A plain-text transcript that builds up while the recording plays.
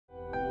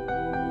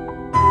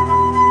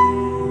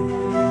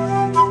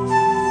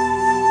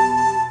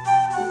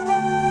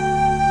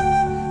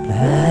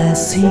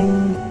blessing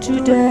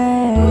today.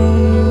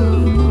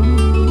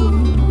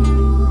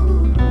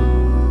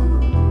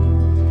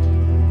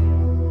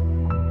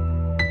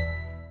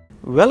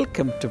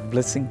 Welcome to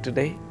blessing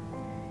today.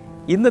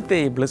 ഇന്നത്തെ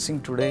ഈ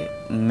blessing today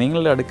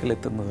നിങ്ങളുടെ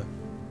അടുക്കലെത്തുന്നത്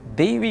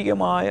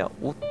ദൈവികമായ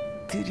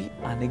ഒത്തിരി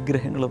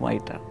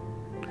അനുഗ്രഹങ്ങളുമായിട്ടാണ്.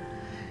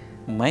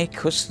 My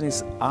question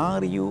is,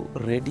 are you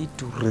ready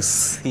to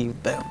receive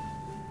dum?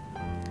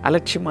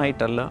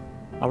 അലക്ഷ്യമായിട്ടല്ല,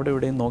 അവിടെ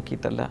ഇവിടെയും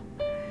നോക്കിയിട്ടല്ല,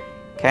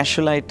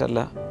 കാഷ്വലായിട്ടല്ല,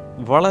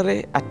 വളരെ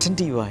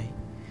അറ്റൻറ്റീവായി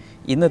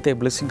ഇന്നത്തെ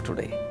blessing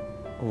today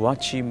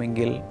watch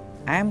ചെയ്യുമെങ്കിൽ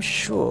I am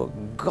sure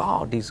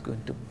God is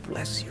going to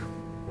bless you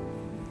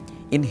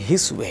in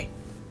his way,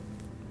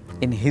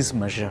 in his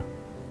measure.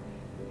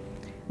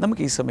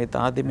 നമുക്ക് ഈ സമയത്ത്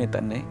ആദ്യമേ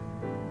തന്നെ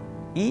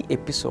ഈ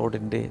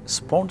എപ്പിസോഡിൻ്റെ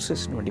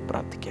സ്പോൺസേഴ്സിന് വേണ്ടി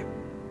പ്രാർത്ഥിക്കാം.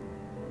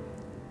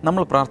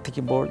 നമ്മൾ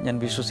പ്രാർത്ഥിക്കുമ്പോൾ ഞാൻ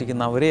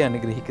വിശ്വസിക്കുന്ന അവരെ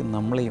അനുഗ്രഹിക്കും,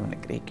 നമ്മളെയും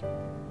അനുഗ്രഹിക്കും.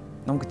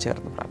 നമുക്ക്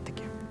ചേർന്ന്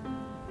പ്രാർത്ഥിക്കാം.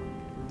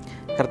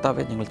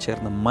 കർത്താവെ, ഞങ്ങൾ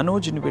ചേർന്ന്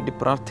മനോജിന് വേണ്ടി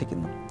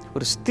പ്രാർത്ഥിക്കുന്നു.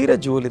 ഒരു സ്ഥിര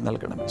ജോലി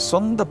നൽകണമേ,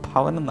 സ്വന്തം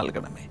ഭവനം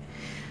നൽകണമേ,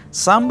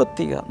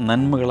 സാമ്പത്തിക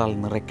നന്മകളാൽ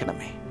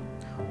നിറയ്ക്കണമേ.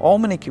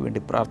 ഓമനയ്ക്ക്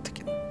വേണ്ടി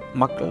പ്രാർത്ഥിക്കുന്നു.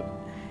 മക്കൾ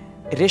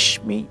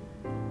രശ്മി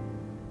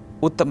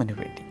ഉത്തമന്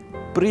വേണ്ടി,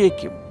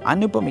 പ്രിയയ്ക്കും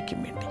അനുപമയ്ക്കും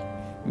വേണ്ടി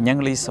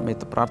ഞങ്ങൾ ഈ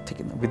സമയത്ത്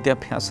പ്രാർത്ഥിക്കുന്നു.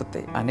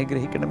 വിദ്യാഭ്യാസത്തെ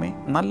അനുഗ്രഹിക്കണമേ,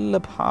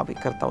 നല്ല ഭാവി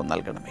കർത്താവ്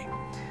നൽകണമേ.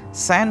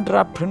 സാൻഡ്ര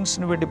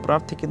പ്രിൻസിന് വേണ്ടി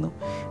പ്രാർത്ഥിക്കുന്നു.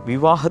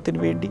 വിവാഹത്തിന്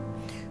വേണ്ടി,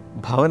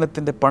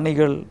 ഭവനത്തിൻ്റെ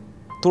പണികൾ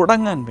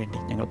തുടങ്ങാൻ വേണ്ടി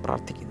ഞങ്ങൾ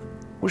പ്രാർത്ഥിക്കുന്നു.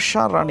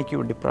 ഉഷാ റാണിക്ക്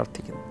വേണ്ടി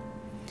പ്രാർത്ഥിക്കുന്നു.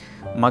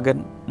 മകൻ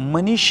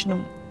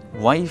മനീഷിനും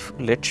വൈഫ്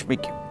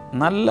ലക്ഷ്മിക്കും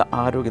നല്ല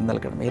ആരോഗ്യം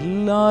നൽകണമേ.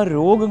 എല്ലാ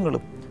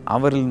രോഗങ്ങളും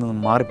അവരിൽ നിന്നും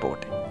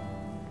മാറിപ്പോകട്ടെ.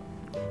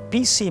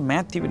 PC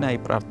മാത്യുവിനായി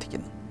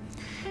പ്രാർത്ഥിക്കുന്നു.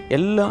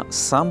 എല്ലാ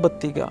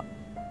സാമ്പത്തിക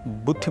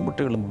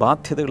ബുദ്ധിമുട്ടുകളും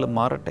ബാധ്യതകളും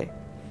മാറട്ടെ.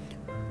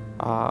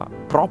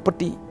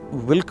 പ്രോപ്പർട്ടി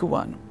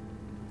വിൽക്കുവാനും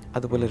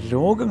അതുപോലെ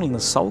രോഗങ്ങളിൽ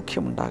നിന്ന്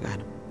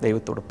സൗഖ്യമുണ്ടാകാനും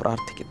ദൈവത്തോട്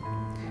പ്രാർത്ഥിക്കുന്നു.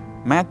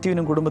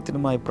 മാത്യുവിനും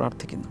കുടുംബത്തിനുമായി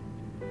പ്രാർത്ഥിക്കുന്നു.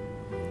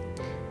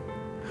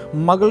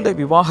 മകളുടെ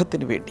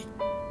വിവാഹത്തിന് വേണ്ടി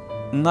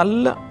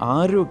നല്ല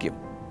ആരോഗ്യം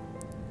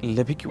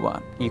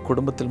ലഭിക്കുവാൻ ഈ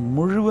കുടുംബത്തിൽ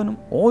മുഴുവനും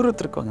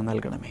ഓരോരുത്തർക്കും അങ്ങ്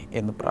നൽകണമേ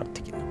എന്ന്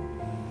പ്രാർത്ഥിക്കുന്നു.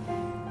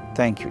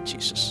 Thank you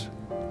Jesus.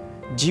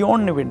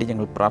 ജിയോണിന് വേണ്ടി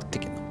ഞങ്ങൾ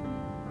പ്രാർത്ഥിക്കുന്നു.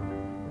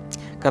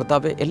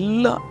 കർത്താവെ,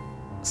 എല്ലാ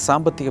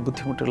സാമ്പത്തിക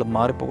ബുദ്ധിമുട്ടുകളും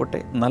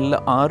മാറിപ്പോകട്ടെ. നല്ല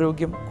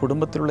ആരോഗ്യം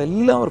കുടുംബത്തിലുള്ള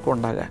എല്ലാവർക്കും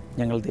ഉണ്ടാകാൻ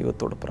ഞങ്ങൾ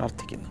ദൈവത്തോട്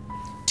പ്രാർത്ഥിക്കുന്നു.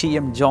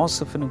 TM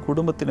ജോസഫിനും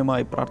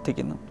കുടുംബത്തിനുമായി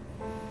പ്രാർത്ഥിക്കുന്നു.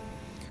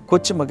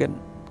 കൊച്ചുമകൻ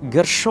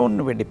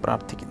ഗർഷോണിന് വേണ്ടി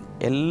പ്രാർത്ഥിക്കുന്നു.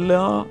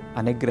 എല്ലാ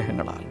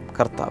അനുഗ്രഹങ്ങളാൽ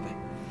കർത്താവെ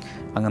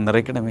അങ്ങ്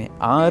നിറയ്ക്കണമേ.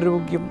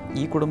 ആരോഗ്യം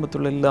ഈ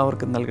കുടുംബത്തിലുള്ള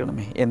എല്ലാവർക്കും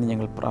നൽകണമേ എന്ന്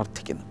ഞങ്ങൾ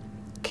പ്രാർത്ഥിക്കുന്നു.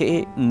 K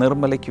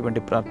നിർമ്മലയ്ക്ക്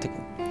വേണ്ടി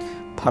പ്രാർത്ഥിക്കുന്നു.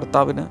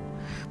 ഭർത്താവിന്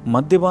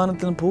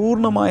മദ്യപാനത്തിന്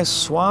പൂർണ്ണമായ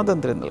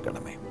സ്വാതന്ത്ര്യം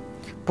നൽകണമേ.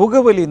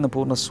 പുകവലിയിൽ നിന്ന്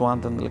പൂർണ്ണ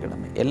സ്വാതന്ത്ര്യം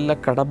നൽകണമേ. എല്ലാ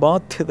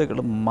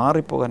കടബാധ്യതകളും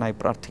മാറിപ്പോകാനായി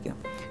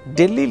പ്രാർത്ഥിക്കുന്നു.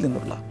 ഡൽഹിയിൽ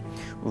നിന്നുള്ള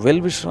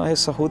വെൽവിഷറായ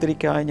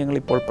സഹോദരിക്കായി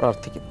ഞങ്ങളിപ്പോൾ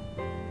പ്രാർത്ഥിക്കുന്നു.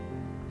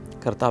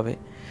 കർത്താവെ,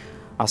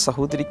 ആ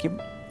സഹോദരിക്കും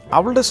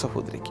അവളുടെ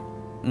സഹോദരിക്കും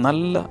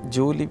നല്ല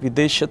ജോലി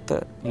വിദേശത്ത്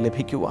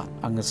ലഭിക്കുവാൻ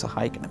അങ്ങ്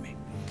സഹായിക്കണമേ.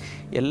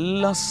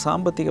 എല്ലാ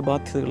സാമ്പത്തിക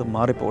ബാധ്യതകളും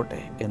മാറിപ്പോകട്ടെ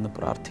എന്ന്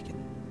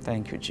പ്രാർത്ഥിക്കുന്നു.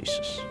 Thank you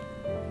Jesus.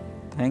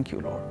 Thank you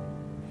Lord.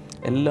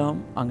 എല്ലാം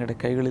അങ്ങയുടെ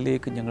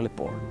കൈകളിലേക്ക്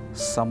ഞങ്ങളിപ്പോൾ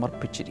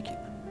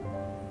സമർപ്പിച്ചിരിക്കുന്നു.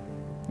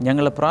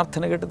 ഞങ്ങളുടെ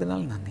പ്രാർത്ഥന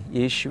കേട്ടതിനാൽ നന്ദി.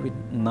 യേശുവിൻ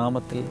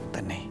നാമത്തിൽ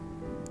തന്നെ,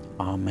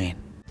 ആമേൻ.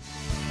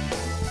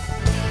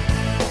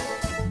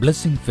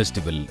 ബ്ലെസ്സിംഗ്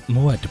ഫെസ്റ്റിവൽ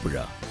മൂവാറ്റുപുഴ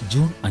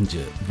ജൂൺ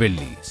 5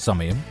 വെള്ളി.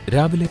 സമയം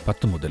രാവിലെ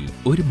 10 മുതൽ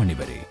 1 മണി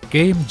വരെ.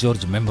 KM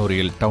George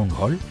memorial town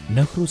hall,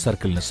 Nehru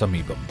സർക്കിളിന്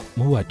സമീപം,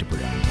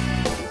 Muvattupuzha.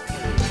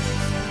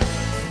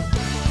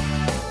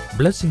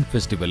 Blessing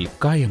festival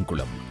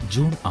Kayamkulam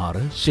June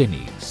 6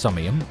 ശനി.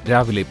 സമയം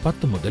രാവിലെ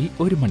 10 മുതൽ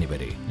 1 മണി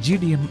വരെ.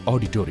 GDM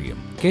ഓഡിറ്റോറിയം,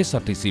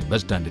 KSRTC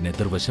ബസ് സ്റ്റാൻഡിന്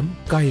എതിർവശം,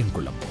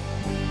 കായംകുളം.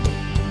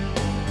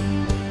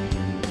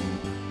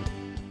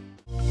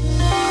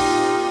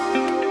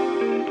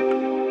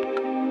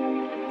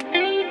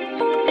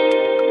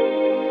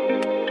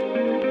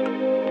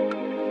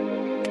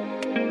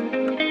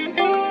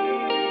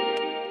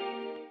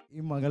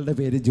 മകളുടെ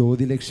പേര്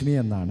ജ്യോതിലക്ഷ്മി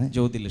എന്നാണ്.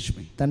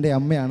 ജ്യോതിലക്ഷ്മി. തൻ്റെ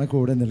അമ്മയാണ്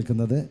കൂടെ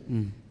നിൽക്കുന്നത്.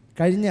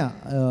 കഴിഞ്ഞ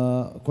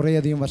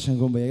കുറേയധികം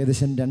വർഷങ്ങൾക്ക് മുമ്പ്,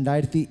 ഏകദേശം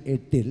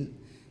 2008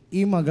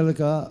 ഈ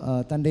മകൾക്ക്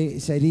തൻ്റെ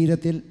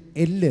ശരീരത്തിൽ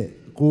എല്ല്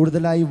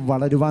കൂടുതലായി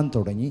വളരുവാൻ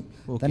തുടങ്ങി.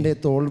 തൻ്റെ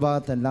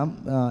തോൾഭാഗത്തെല്ലാം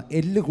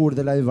എല്ല്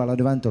കൂടുതലായി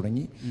വളരുവാൻ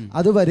തുടങ്ങി.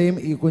 അതുവരെയും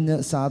ഈ കുഞ്ഞ്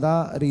സാധാ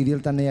രീതിയിൽ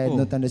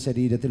തന്നെയായിരുന്നു തൻ്റെ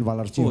ശരീരത്തിൽ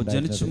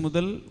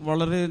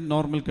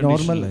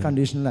നോർമൽ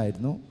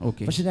കണ്ടീഷനിലായിരുന്നു.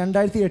 പക്ഷെ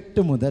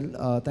 2008 മുതൽ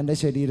തൻ്റെ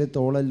ശരീര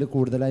തോളെല്ല്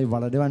കൂടുതലായി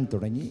വളരുവാൻ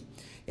തുടങ്ങി.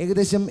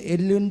 ഏകദേശം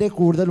എല്ലിൻ്റെ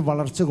കൂടുതൽ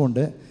വളർച്ച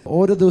കൊണ്ട്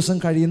ഓരോ ദിവസം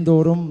കഴിയും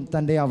തോറും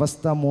തൻ്റെ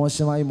അവസ്ഥ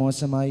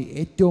മോശമായി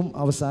ഏറ്റവും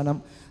അവസാനം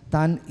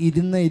താൻ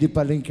ഇരുന്ന ഇരിപ്പ്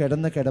അല്ലെങ്കിൽ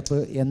കിടന്ന കിടപ്പ്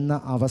എന്ന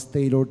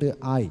അവസ്ഥയിലോട്ട്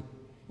ആയി.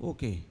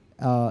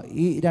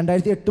 ഈ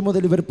 2008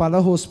 മുതൽ ഇവർ പല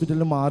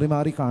ഹോസ്പിറ്റലിലും മാറി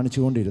മാറി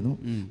കാണിച്ചുകൊണ്ടിരുന്നു.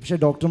 പക്ഷേ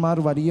ഡോക്ടർമാർ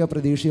വലിയ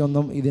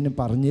പ്രതീക്ഷയൊന്നും ഇതിന്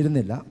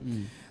പറഞ്ഞിരുന്നില്ല.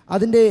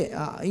 അതിൻ്റെ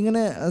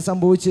ഇങ്ങനെ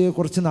സംഭവിച്ച്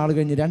കുറച്ച് നാൾ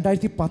കഴിഞ്ഞ്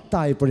 2010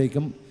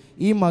 ആയപ്പോഴേക്കും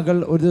ഈ മകൾ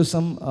ഒരു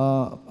ദിവസം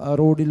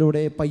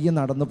റോഡിലൂടെ പയ്യെ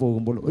നടന്നു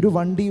പോകുമ്പോൾ ഒരു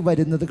വണ്ടി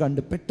വരുന്നത്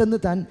കണ്ട് പെട്ടെന്ന്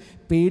താൻ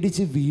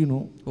പേടിച്ച് വീണു.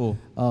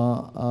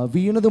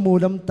 വീണത്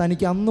മൂലം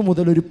തനിക്ക് അന്ന്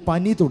മുതൽ ഒരു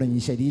പനി തുടങ്ങി,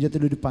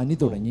 ശരീരത്തിലൊരു പനി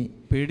തുടങ്ങി.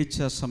 പേടിച്ച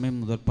സമയം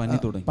മുതൽ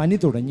പനി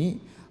തുടങ്ങി.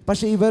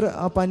 പക്ഷേ ഇവർ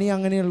ആ പനി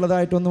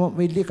അങ്ങനെയുള്ളതായിട്ടൊന്നും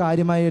വലിയ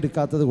കാര്യമായി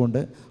എടുക്കാത്തത് കൊണ്ട്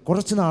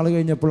കുറച്ച് നാൾ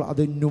കഴിഞ്ഞപ്പോൾ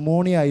അത്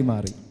ന്യൂമോണിയ ആയി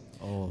മാറി.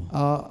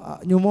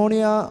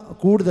 ന്യൂമോണിയ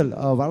കൂടുതൽ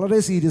വളരെ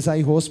സീരിയസ്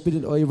ആയി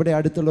ഇവിടെ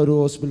അടുത്തുള്ള ഒരു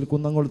ഹോസ്പിറ്റൽ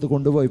കുന്നംകുളത്ത്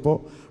കൊണ്ടുപോയപ്പോൾ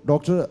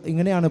ഡോക്ടർ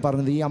ഇങ്ങനെയാണ്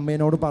പറഞ്ഞത്, ഈ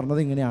അമ്മേനോട്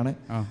പറഞ്ഞത് ഇങ്ങനെയാണ്,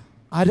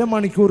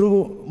 അരമണിക്കൂർ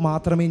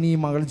മാത്രമേ ഇനി ഈ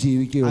മകൾ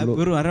ജീവിക്കുകയുള്ളൂ.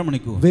 വെറും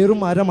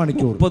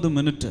അരമണിക്കൂർ, 30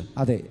 മിനിറ്റ്.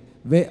 അതെ,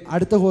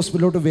 അടുത്ത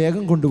ഹോസ്പിറ്റലിലോട്ട്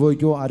വേഗം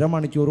കൊണ്ടുപോയിക്കോ,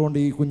 അരമണിക്കൂർ കൊണ്ട്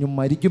ഈ കുഞ്ഞു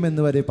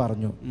മരിക്കുമെന്ന് വരെ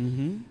പറഞ്ഞു.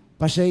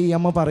 പക്ഷേ ഈ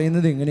അമ്മ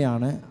പറയുന്നത്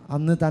എങ്ങനെയാണ്,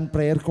 അന്ന് താൻ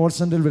പ്രെയർ കോൾ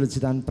സെൻ്ററിൽ വിളിച്ച്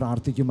താൻ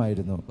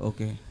പ്രാർത്ഥിക്കുമായിരുന്നു.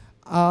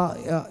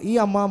 ഈ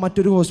അമ്മ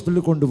മറ്റൊരു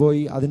ഹോസ്പിറ്റലിൽ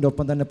കൊണ്ടുപോയി, അതിൻ്റെ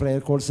ഒപ്പം തന്നെ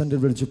പ്രെയർ കോൾ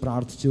സെൻ്ററിൽ വിളിച്ച്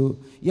പ്രാർത്ഥിച്ചു.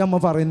 ഈ അമ്മ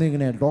പറയുന്നത്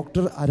ഇങ്ങനെയാണ്,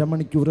 ഡോക്ടർ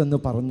അരമണിക്കൂർ എന്ന്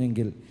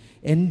പറഞ്ഞെങ്കിൽ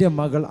എൻ്റെ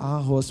മകൾ ആ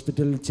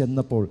ഹോസ്പിറ്റലിൽ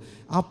ചെന്നപ്പോൾ,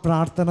 ആ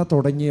പ്രാർത്ഥന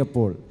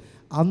തുടങ്ങിയപ്പോൾ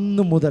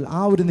അന്ന് മുതൽ,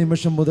 ആ ഒരു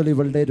നിമിഷം മുതൽ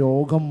ഇവളുടെ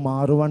രോഗം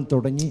മാറുവാൻ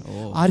തുടങ്ങി.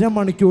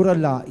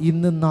 അരമണിക്കൂറല്ല,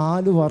 ഇന്ന്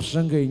 4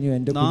 വർഷം കഴിഞ്ഞു.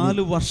 എൻ്റെ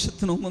 4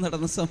 വർഷത്തിന് മുമ്പ്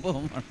നടന്ന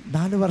സംഭവമാണ്.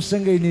 4 വർഷം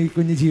കഴിഞ്ഞ് ഈ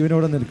കുഞ്ഞ്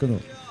ജീവനോടെ നിൽക്കുന്നു.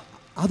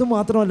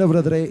 അതുമാത്രമല്ല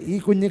ബ്രദറെ, ഈ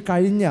കുഞ്ഞ്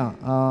കഴിഞ്ഞ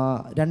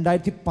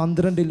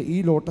 2012 ഈ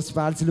ലോട്ടസ്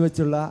പാലസിൽ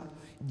വെച്ചുള്ള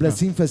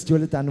ബ്ലെസ്സിങ്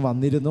ഫെസ്റ്റിവലിൽ താൻ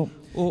വന്നിരുന്നു.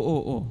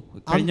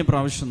 കഴിഞ്ഞ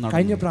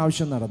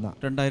പ്രാവശ്യം നടന്ന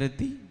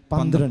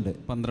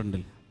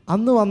 2012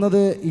 അന്ന്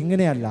വന്നത്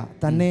ഇങ്ങനെയല്ല,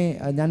 തന്നെ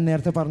ഞാൻ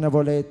നേരത്തെ പറഞ്ഞ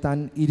പോലെ താൻ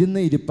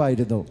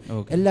ഇരിപ്പായിരുന്നു.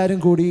 എല്ലാവരും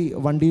കൂടി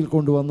വണ്ടിയിൽ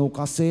കൊണ്ടുവന്നു,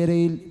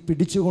 കസേരയിൽ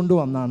പിടിച്ചു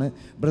കൊണ്ടുവന്നാണ്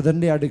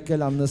ബ്രദറിന്റെ അടുക്കൽ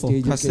അന്ന്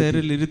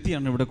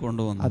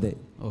അതെ,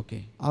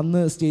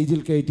 അന്ന് സ്റ്റേജിൽ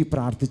കയറ്റി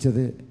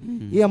പ്രാർത്ഥിച്ചത്.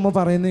 ഈ അമ്മ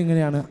പറയുന്നത്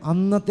ഇങ്ങനെയാണ്,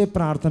 അന്നത്തെ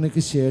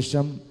പ്രാർത്ഥനയ്ക്ക്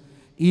ശേഷം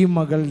ഈ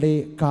മകളുടെ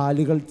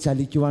കാലുകൾ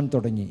ചലിക്കുവാൻ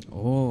തുടങ്ങി.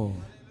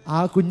 ആ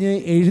കുഞ്ഞ്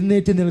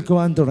എഴുന്നേറ്റ്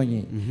നിൽക്കുവാൻ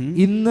തുടങ്ങി.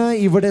 ഇന്ന്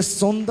ഇവിടെ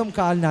സ്വന്തം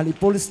കാലിനാൽ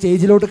ഇപ്പോൾ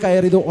സ്റ്റേജിലോട്ട്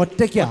കയറിയത്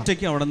ഒറ്റയ്ക്ക്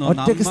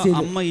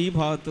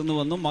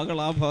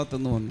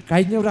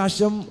കഴിഞ്ഞ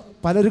പ്രാവശ്യം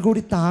പലരും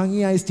കൂടി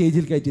താങ്ങിയായി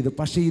സ്റ്റേജിൽ കയറ്റിയത്.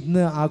 പക്ഷെ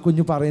ഇന്ന് ആ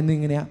കുഞ്ഞ് പറയുന്നത്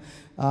ഇങ്ങനെയാ,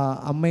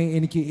 അമ്മ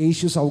എനിക്ക്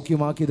യേശു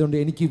സൗഖ്യമാക്കിയതുകൊണ്ട്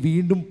എനിക്ക്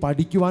വീണ്ടും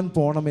പഠിക്കുവാൻ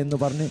പോകണം എന്ന്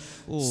പറഞ്ഞ്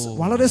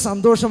വളരെ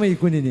സന്തോഷമായി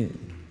കുഞ്ഞിന്.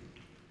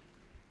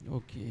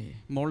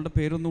 മോളുടെ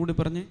പേരൊന്നുകൂടി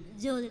പറഞ്ഞേ.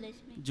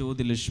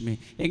 ജ്യോതിലക്ഷ്മി.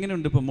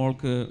 എങ്ങനെയുണ്ട് ഇപ്പൊ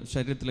മോൾക്ക്?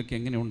 ശരീരത്തിലൊക്കെ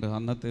എങ്ങനെയുണ്ട്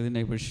അന്നത്തേതിനെ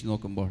അപേക്ഷിച്ച്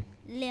നോക്കുമ്പോൾ?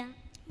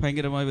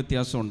 ഭയങ്കരമായ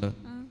വ്യത്യാസമുണ്ട്.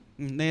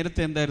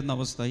 നേരത്തെ എന്തായിരുന്നു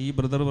അവസ്ഥ? ഈ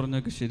ബ്രദർ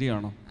പറഞ്ഞൊക്കെ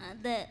ശരിയാണോ?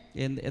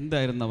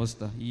 എന്തായിരുന്നു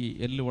അവസ്ഥ? ഈ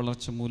എല്ല്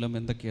വളർച്ച മൂലം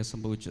എന്തൊക്കെയാ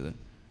സംഭവിച്ചത്?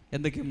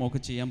 എന്തൊക്കെയാ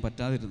മോൾക്ക് ചെയ്യാൻ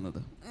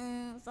പറ്റാതിരുന്നത്?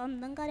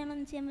 സ്വന്തം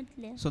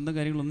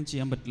കാര്യങ്ങളൊന്നും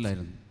ചെയ്യാൻ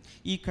പറ്റില്ലായിരുന്നു.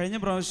 ഈ കഴിഞ്ഞ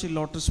പ്രാവശ്യം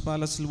ലോട്ടസ്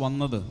പാലസിൽ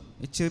വന്നത്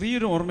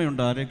ചെറിയൊരു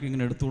ഓർമ്മയുണ്ട്, ആരെയൊക്കെ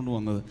ഇങ്ങനെ എടുത്തുകൊണ്ട്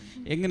വന്നത്?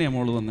 എങ്ങനെയാ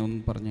മോള് വന്നത് ഒന്ന്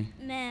പറഞ്ഞേ.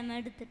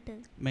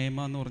 മേമ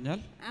എന്ന് പറഞ്ഞാൽ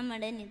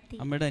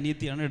അമ്മയുടെ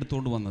അനിയത്തിയാണ്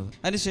എടുത്തുകൊണ്ട് വന്നത്.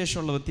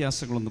 അതിനുശേഷമുള്ള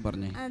വ്യത്യാസങ്ങളൊന്ന്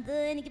പറഞ്ഞേ. അത്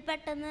എനിക്ക്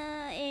പെട്ടെന്ന്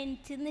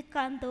എണീച്ച്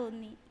നിൽക്കാൻ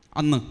തോന്നി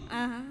അന്ന്.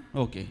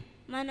 ഓക്കെ,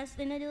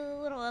 മനസ്സിനൊരു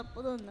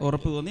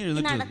ഉറപ്പ് തോന്നി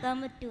എഴുന്നേറ്റ് നടക്കാൻ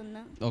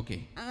പറ്റുമെന്ന്. ഓക്കെ,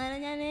 അങ്ങനെ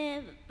ഞാൻ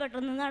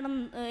പെട്ടെന്ന്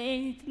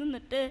എണീച്ച്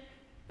നിന്നിട്ട്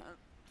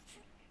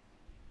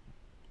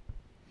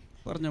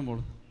പറഞ്ഞോ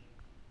മോള്.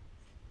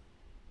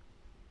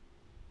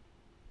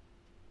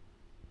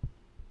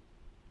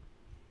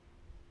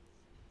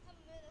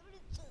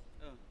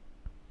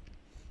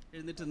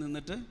 എഴുന്നേറ്റ്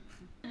നിന്നിട്ട്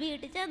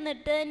വീട്ടിൽ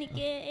ചെന്നിട്ട്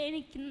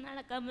എനിക്ക്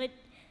നടക്കാൻ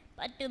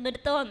പറ്റുന്നൊരു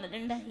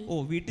തോന്നലുണ്ടായി.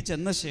 വീട്ടിൽ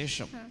ചെന്ന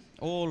ശേഷം.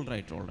 All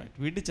right.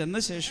 വീട്ടിൽ ചെന്ന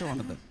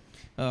ശേഷമാണത്.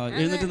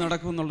 എഴുന്നേറ്റ്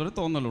നടക്കുമെന്നുള്ളൊരു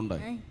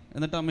തോന്നലുണ്ടായി.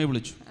 എന്നിട്ട് അമ്മയെ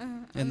വിളിച്ചു.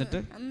 എന്നിട്ട്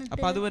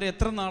അപ്പൊ അതുവരെ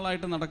എത്ര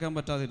നാളായിട്ട് നടക്കാൻ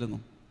പറ്റാതിരുന്നു?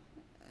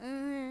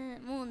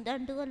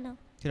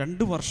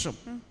 2 വർഷം.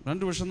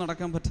 2 വർഷം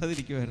നടക്കാൻ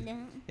പറ്റാതിരിക്കുവായിരുന്നു.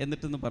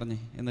 എന്നിട്ടെന്ന് പറഞ്ഞേ.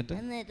 എന്നിട്ട്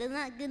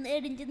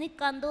എടിഞ്ച്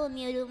നിൽക്കാൻ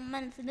തോന്നിയ ഒരു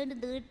മനസ്സിനൊരു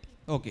ഇത് കിട്ടി.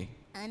 ഓക്കെ,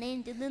 അങ്ങനെ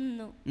എനിക്ക്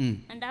നിന്നു.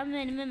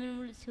 അമ്മേനും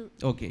വിളിച്ചു.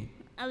 ഓക്കെ,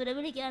 അവരെ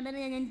വിളിക്കാണ്ട്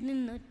ഞാൻ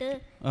നിന്നിട്ട്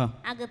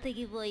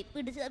അകത്തേക്ക് പോയി.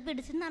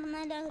 പിടിച്ച്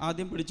നടന്നാലോ,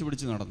 ആദ്യം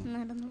പിടിച്ച്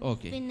നടന്നു.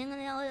 ഓക്കെ, പിന്നെ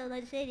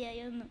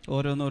ശരിയായി വന്നു.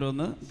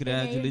 ഓരോന്ന്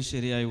ഗ്രാജുവലി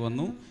ശരിയായി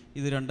വന്നു.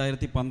 ഇത്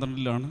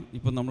 2012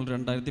 ഇപ്പൊ നമ്മൾ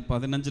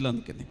 2015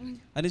 നിൽക്കുന്നത്.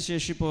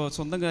 അതിനുശേഷം ഇപ്പൊ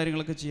സ്വന്തം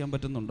കാര്യങ്ങളൊക്കെ ചെയ്യാൻ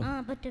പറ്റുന്നുണ്ടോ?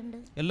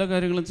 എല്ലാ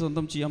കാര്യങ്ങളും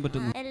സ്വന്തം ചെയ്യാൻ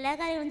പറ്റുന്നു. എല്ലാ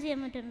കാര്യങ്ങളും ചെയ്യാൻ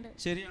പറ്റുന്നുണ്ട്.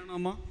 ശരിയാണോ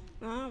അമ്മ?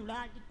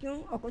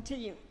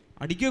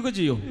 അടിക്കുകയൊക്കെ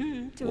ചെയ്യോ?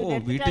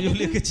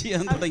 വീട്ടുജോലിയൊക്കെ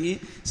ചെയ്യാൻ തുടങ്ങി.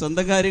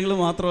 സ്വന്തം കാര്യങ്ങൾ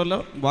മാത്രമല്ല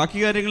ബാക്കി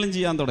കാര്യങ്ങളും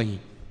ചെയ്യാൻ തുടങ്ങി.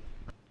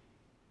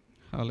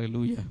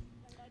 ഹല്ലേലൂയ.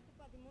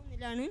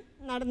 2013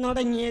 നടന്നു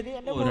തുടങ്ങിയത്.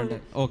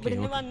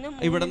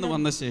 ഇവിടെ നിന്ന്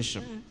വന്ന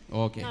ശേഷം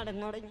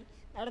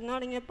നടന്നു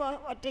തുടങ്ങിയപ്പോ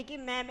ഒറ്റയ്ക്ക്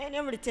മേമേനെ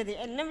വിളിച്ചത്,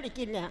 എന്നെ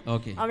വിളിക്കില്ല,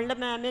 അവളുടെ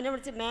മേമേനെ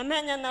വിളിച്ച്, മേമേ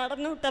ഞാൻ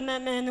നടന്നു വിട്ട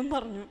മേമേന്നും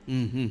പറഞ്ഞു.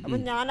 അപ്പൊ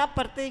ഞാൻ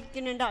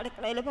അപ്പുറത്തേക്കുന്നുണ്ട്,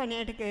 അടുക്കളയിൽ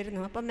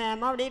പണിയെടുക്കായിരുന്നു. അപ്പൊ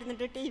മേമ അവിടെ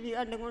ഇരുന്നിട്ട് TV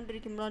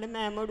കണ്ടുകൊണ്ടിരിക്കുമ്പോഴാണ്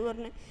മേമോട്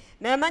പറഞ്ഞു,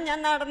 മേമ ഞാൻ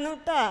നടന്നു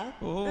വിട്ടാ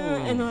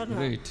എന്ന് പറഞ്ഞു.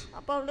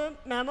 അപ്പൊ അവിടെ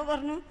മേമ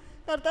പറഞ്ഞു,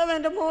 കർത്താവ്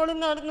എന്റെ മോള്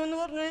നടന്നു എന്ന്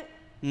പറഞ്ഞ്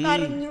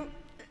കരഞ്ഞു.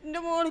 എന്റെ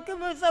മോൾക്ക്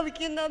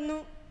സവിക്കാൻ തന്നു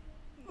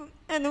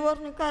എന്ന്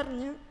പറഞ്ഞു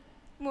കരഞ്ഞു.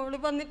 മോള്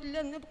വന്നിട്ടില്ല,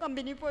 എന്ന്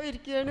കമ്പനി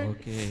പോയിരിക്കുകയാണ്.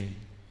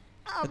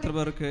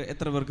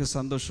 എത്ര പേർക്ക്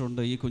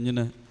സന്തോഷമുണ്ട് ഈ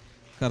കുഞ്ഞിന്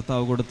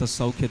കർത്താവ് കൊടുത്ത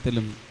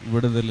സൗഖ്യത്തിലും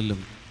വിടുതലിലും?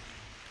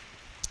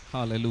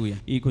 ഹല്ലേലൂയ.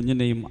 ഈ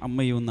കുഞ്ഞിനെയും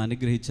അമ്മയും ഒന്ന്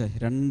അനുഗ്രഹിച്ച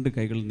 2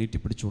 കൈകൾ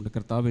നീട്ടിപ്പിടിച്ചുകൊണ്ട്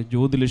കർത്താവെ,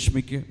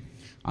 ജ്യോതിലക്ഷ്മിക്ക്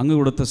അങ്ങ്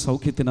കൊടുത്ത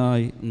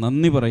സൗഖ്യത്തിനായി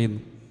നന്ദി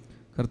പറയുന്നു.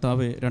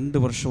 കർത്താവെ,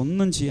 2 വർഷം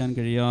ഒന്നും ചെയ്യാൻ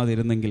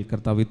കഴിയാതിരുന്നെങ്കിൽ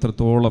കർത്താവ്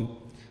ഇത്രത്തോളം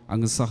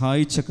അങ്ങ്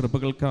സഹായിച്ച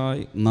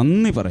കൃപകൾക്കായി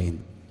നന്ദി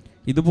പറയുന്നു.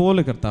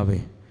 ഇതുപോലെ കർത്താവെ,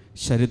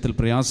 ശരീരത്തിൽ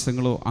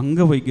പ്രയാസങ്ങളോ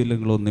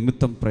അംഗവൈകല്യങ്ങളോ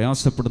നിമിത്തം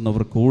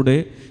പ്രയാസപ്പെടുന്നവർ കൂടെ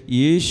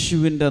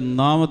യേശുവിൻ്റെ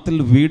നാമത്തിൽ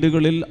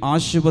വീടുകളിൽ,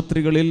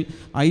 ആശുപത്രികളിൽ,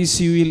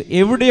 ICUയിൽ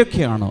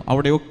എവിടെയൊക്കെയാണോ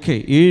അവിടെയൊക്കെ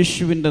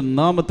യേശുവിൻ്റെ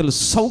നാമത്തിൽ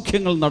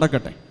സൗഖ്യങ്ങൾ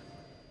നടക്കട്ടെ.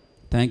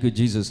 Thank you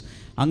Jesus.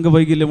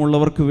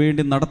 അംഗവൈകല്യമുള്ളവർക്ക്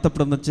വേണ്ടി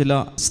നടത്തപ്പെടുന്ന ചില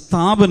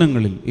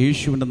സ്ഥാപനങ്ങളിൽ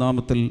യേശുവിൻ്റെ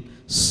നാമത്തിൽ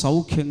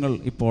സൗഖ്യങ്ങൾ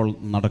ഇപ്പോൾ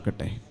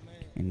നടക്കട്ടെ.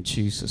 In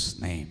Jesus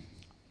name.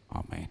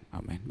 Amen,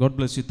 amen. God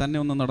bless you. തന്നെ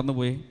ഒന്ന് നടന്നു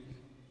പോയേ.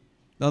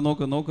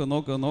 നോക്ക് നോക്ക്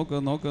നോക്ക് നോക്ക്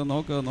നോക്ക്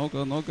നോക്ക്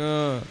നോക്ക് നോക്ക്.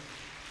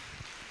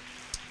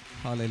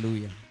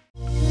 Hallelujah.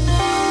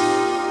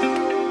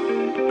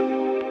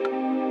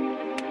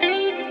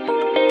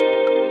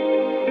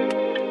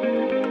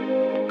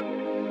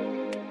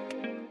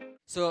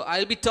 So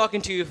I'll be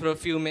talking to you for a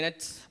few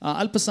minutes.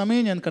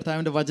 അല്പസമയം ഞാൻ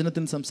കർത്താവിന്റെ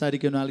വചനത്തിൽ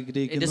സംസാരിക്കാൻ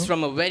ആഗ്രഹിക്കുന്നു. It is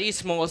from a very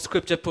small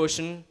scripture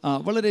portion.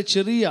 വളരെ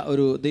ചെറിയ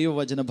ഒരു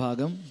ദൈവവചന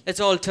ഭാഗം.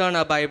 Let's all turn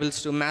our Bibles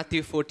to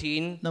Matthew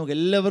 14. നമുക്ക്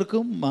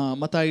എല്ലാവർക്കും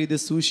മത്തായിയുടെ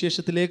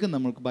സുവിശേഷത്തിലേക്ക്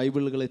നമുക്ക്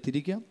ബൈബിളുകളെ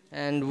തിരിക്കാം.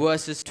 And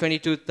verses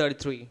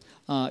 22-33.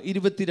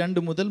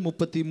 22 മുതൽ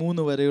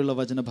 33 വരെയുള്ള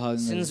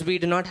വചനഭാഗങ്ങൾ. Since we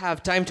do not have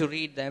time to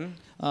read them,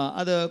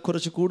 അത്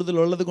കുറച്ച് കൂടുതൽ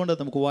ഉള്ളത് കൊണ്ട്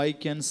നമുക്ക്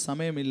വായിക്കാൻ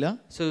സമയമില്ല.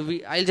 So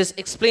I'll just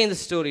explain the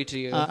story to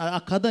you. ആ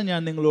കഥ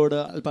ഞാൻ നിങ്ങളോട്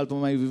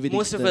അല്പമായി വിവരിക്കാം.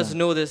 Most of us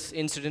know this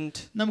incident.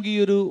 നമുക്ക് ഈ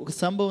ഒരു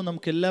സംഭവം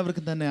നമുക്ക്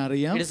എല്ലാവർക്കും തന്നെ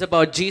അറിയാം. It is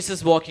about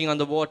Jesus walking on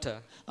the water.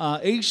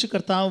 യേശു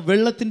കർത്താവ്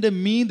വെള്ളത്തിന്റെ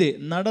മീതെ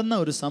നടന്ന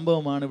ഒരു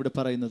സംഭവമാണ് ഇവിടെ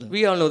പറയുന്നത്.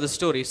 We all know the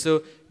story. So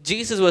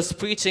Jesus was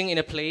preaching in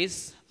a place.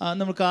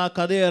 നമുക്ക് ആ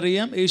കഥ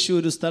അറിയാം. യേശു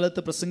ഒരു സ്ഥലത്ത്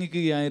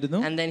പ്രസംഗിക്കുകയായിരുന്നു.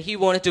 And then he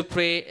wanted to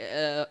pray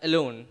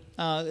alone.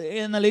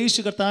 എന്നാൽ യേശു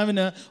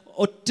കർത്താവിന്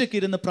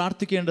ഒറ്റയ്ക്കിരുന്ന്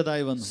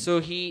പ്രാർത്ഥിക്കേണ്ടതായി വന്നു. So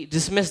he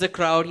dismissed the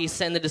crowd. He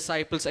sent the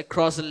disciples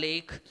across the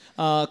lake.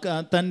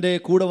 തന്റെ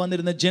കൂടെ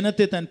വന്നിരുന്ന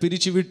ജനത്തെ താൻ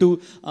പിരിച്ചുവിട്ടു.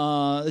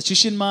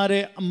 ശിഷ്യന്മാരെ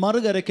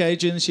മറുകരയ്ക്ക്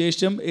അയച്ചതിന്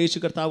ശേഷം യേശു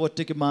കർത്താവ്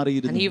ഒറ്റയ്ക്ക്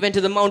മാറിയിരുന്നു. And he went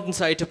to the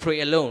mountainside to pray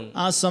alone.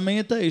 ആ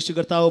സമയത്ത് യേശു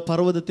കർത്താവ്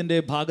പർവ്വതത്തിന്റെ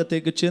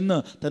ഭാഗത്തേക്ക് ചെന്ന്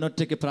താൻ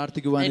ഒറ്റയ്ക്ക്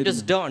പ്രാർത്ഥിക്കുവാനായിരുന്നു.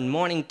 It was dawn,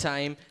 morning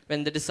time,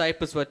 when the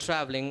disciples were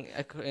traveling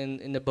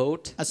in the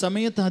boat. ആ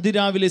സമയത്ത്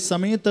അതിരാവിലെ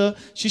സമയത്ത്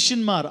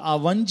ശിഷ്യന്മാർ ആ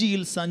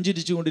വഞ്ചിയിൽ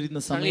സഞ്ചരിച്ചുകൊണ്ടിരുന്ന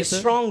സമയത്ത്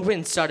strong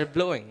wind started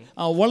blowing.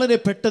 വളരെ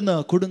പെട്ടെന്ന്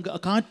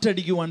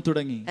കാറ്റടിക്കുവാൻ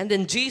തുടങ്ങി. And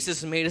then Jesus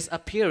made his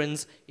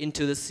appearance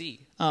into the sea.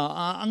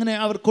 അങ്ങനെ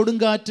അവർ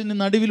കൊടുങ്കാറ്റിന്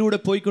നടുവിലൂടെ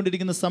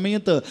പോയിക്കൊണ്ടിരിക്കുന്ന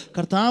സമയത്ത്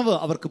കർത്താവ്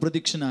അവർക്ക്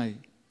പ്രത്യക്ഷനായി.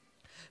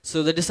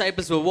 So the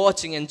disciples were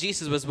watching and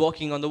Jesus was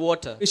walking on the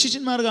water.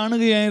 ശിഷ്യന്മാർ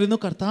കാണുകയായിരുന്നു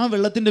കർത്താവ്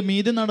വെള്ളത്തിന്റെ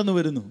മീതെ നടന്നു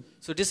വരുന്നു.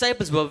 So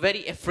disciples were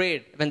very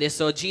afraid when they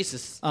saw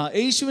Jesus.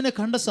 യേശുവിനെ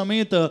കണ്ട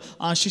സമയത്ത്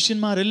ആ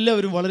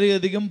ശിഷ്യന്മാരെല്ലാവരും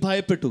വളരെയധികം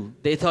ഭയപ്പെട്ടു.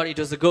 They thought it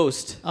was a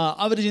ghost.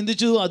 അവർ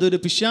ചിന്തിച്ചു അതൊരു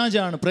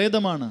പിശാചാണ്,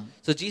 പ്രേതമാണ്.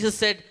 So Jesus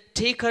said,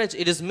 "Take courage,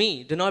 it is me.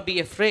 Do not be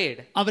afraid."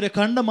 അവരെ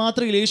കണ്ട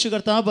മാത്രയിൽ യേശു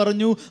കർത്താവ്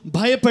പറഞ്ഞു,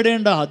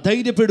 ഭയപ്പെടേണ്ട,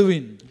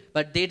 ധൈര്യപ്പെടുവിൻ.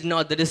 But they did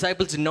not. The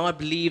disciples did not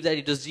believe that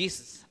it was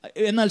Jesus.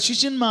 എന്നാൽ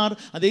ശിഷ്യന്മാർ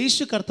അത്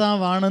യേശു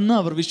കർത്താവാണെന്ന്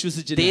അവർ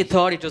വിശ്വസിച്ചില്ല. They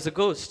thought it was a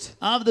ghost.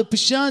 അത്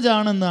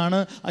പിശാചാണെന്നാണ്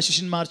ആ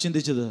ശിഷ്യന്മാർ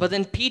ചിന്തിച്ചത്. But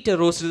then Peter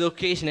rose to the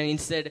occasion and he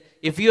said,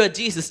 "If you are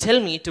Jesus, tell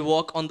me to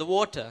walk on the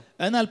water."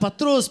 എന്നാൽ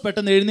പത്രോസ്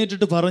പെട്ടെന്ന്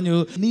എഴുന്നേറ്റിട്ട് പറഞ്ഞു,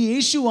 നീ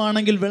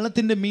യേശുവാണെങ്കിൽ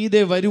വെള്ളത്തിന്റെ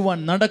മീതെ വരുവാൻ,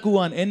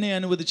 നടക്കുവാൻ എന്നെ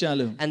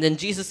അനുവദിച്ചാലും. And then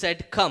Jesus said,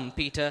 "Come,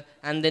 Peter."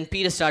 And then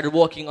Peter started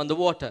walking on the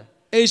water.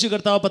 യേശു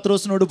കർത്താവ്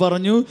പത്രോസിനോട്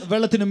പറഞ്ഞു,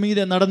 വെള്ളത്തിന്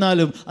മീതെ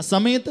നടന്നാലും. ആ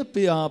സമയത്ത്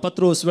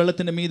പത്രോസ്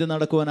വെള്ളത്തിന്റെ മീതെ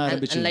നടക്കുവാൻ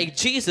ആരംഭിച്ചു. And like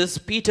Jesus,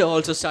 Peter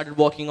also started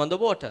walking on the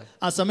water.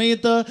 ആ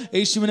സമയത്ത്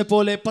യേശുവിനെ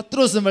പോലെ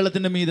പത്രോസും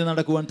വെള്ളത്തിന്റെ മീതെ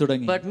നടക്കുവാൻ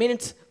തുടങ്ങി.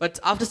 But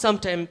after some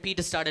time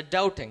Peter started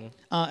doubting.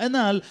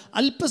 എന്നാൽ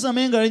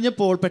അല്പസമയം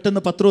കഴിഞ്ഞപ്പോൾ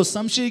പെട്ടെന്ന് പത്രോസ്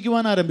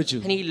സംശയിക്കുവാൻ ആരംഭിച്ചു.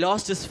 And he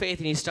lost his faith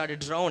and he started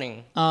drowning.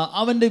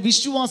 അവന്റെ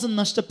വിശ്വാസം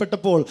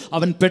നഷ്ടപ്പെട്ടപ്പോൾ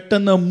അവൻ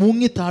പെട്ടെന്ന്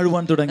മുങ്ങി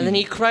താഴുവാൻ തുടങ്ങി. And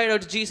then he cried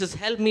out to Jesus,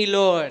 "Help me,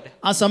 Lord."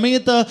 ആ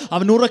സമയത്ത്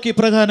അവൻ ഉറക്കെ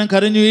പ്രകാരം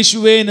കരഞ്ഞു,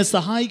 യേശുവേ എന്നെ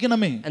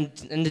സഹായിക്കണമേ.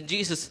 And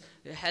Jesus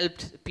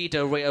helped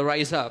Peter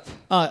rise up.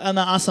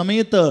 ആ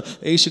സമയത്ത്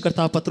യേശു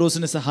കർത്താവ്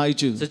പത്രോസിനെ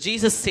സഹായിച്ചു. So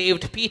Jesus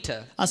saved Peter.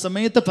 ആ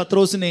സമയത്ത്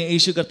പത്രോസിനെ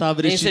യേശു കർത്താവ്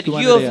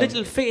രക്ഷിക്കുവാൻ. "You have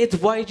little faith,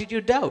 why did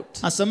you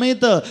doubt?" ആ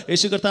സമയത്ത്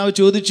യേശു കർത്താവ്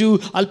ചോദിച്ചു,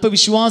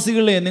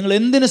 അല്പവിശ്വാസികളെ നിങ്ങൾ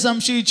എന്തിനെ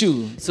സംശയിച്ചു?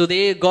 So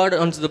they got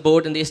onto the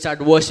boat and they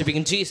started worshiping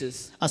Jesus.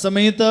 ആ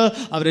സമയത്ത്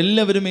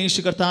അവരെല്ലാവരും യേശു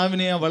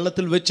കർത്താവിനെ ആ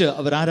വള്ളത്തിൽ വെച്ച്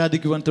അവർ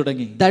ആരാധിക്കുവാൻ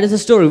തുടങ്ങി. That is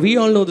the story. We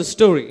all know the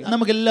story.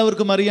 നമുക്ക്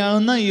എല്ലാവർക്കും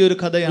അറിയാവുന്ന ഈ ഒരു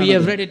കഥയാണ്. We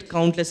have read it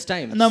countless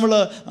times. നമ്മൾ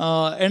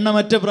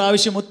എണ്ണമറ്റ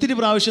ഒത്തിരി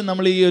പ്രാവശ്യം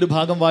നമ്മൾ ഈ ഒരു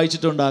ഭാഗം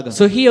വായിച്ചിട്ടുണ്ടാകും.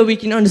 So here we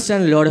can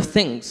understand a lot of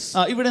things.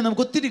 ഇവിടെ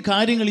നമുക്ക് ഒത്തിരി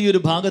കാര്യങ്ങൾ ഈ ഒരു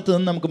ഭാഗത്ത്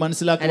നിന്ന് നമുക്ക്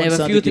മനസ്സിലാക്കാൻ സാധിക്കും.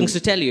 I have a few things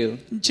to tell you.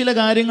 ചില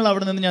കാര്യങ്ങൾ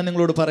അവിടെ നിന്ന് ഞാൻ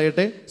നിങ്ങളോട്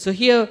പറയട്ടെ. So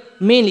here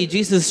mainly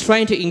Jesus is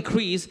trying to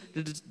increase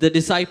the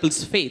disciples'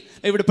 faith.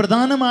 ഇവിടെ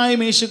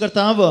പ്രധാനമായും യേശു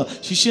കർത്താവ്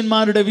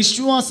ശിഷ്യന്മാരുടെ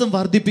വിശ്വാസം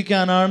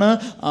വർദ്ധിപ്പിക്കാനാണ്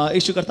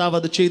യേശു കർത്താവ്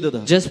അത് ചെയ്തത്.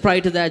 Just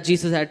prior to that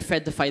Jesus had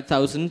fed the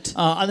 5,000.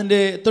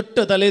 അതിന്റെ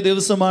തൊട്ട് തലേ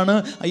ദിവസമാണ്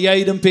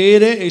 5000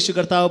 പേരെ യേശു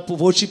കർത്താവ്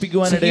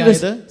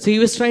പോഷിപ്പിക്കുവാനിടയായത്. So he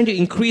was trying to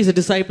increase the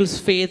disciples'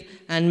 faith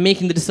and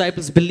making the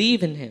disciples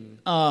believe in him.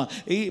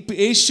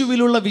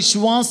 യേശുവിലുള്ള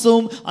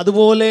വിശ്വാസവും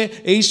അതുപോലെ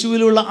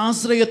യേശുവിലുള്ള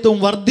ആശ്രയത്വവും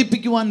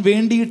വർദ്ധിപ്പിക്കുവാൻ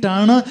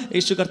വേണ്ടിയിട്ടാണ്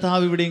യേശു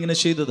കർത്താവ് ഇവിടെ ഇങ്ങനെ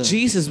ചെയ്തത്.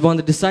 Jesus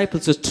wanted the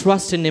disciples to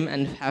trust in him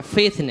and have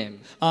faith in him.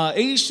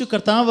 യേശു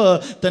കർത്താവ്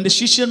തന്റെ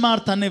ശിഷ്യന്മാർ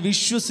തന്നെ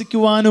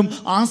വിശ്വസിക്കുവാനും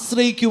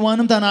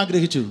ആശ്രയിക്കുവാനും താൻ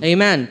ആഗ്രഹിച്ചു.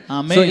 Amen.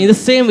 So in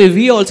the same way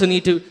we also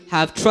need to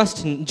have trust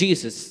in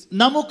Jesus.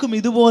 നമുക്കും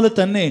ഇതുപോലെ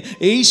തന്നെ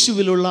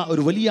യേശുവിലുള്ള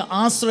ഒരു വലിയ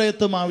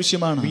ആശ്രയത്വം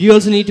ആവശ്യമാണ്. We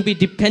also need to be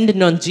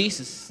dependent on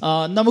Jesus.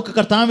 നമുക്ക്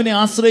കർത്താവിനെ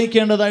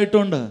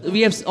ആശ്രയിക്കേണ്ടതായിട്ടുണ്ട്.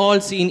 We have all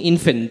seen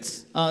infants.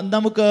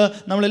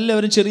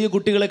 നമ്മളെല്ലാവരും ചെറിയ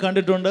കുട്ടികളെ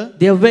കണ്ടിട്ടുണ്ട്.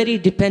 They are very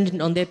dependent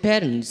on their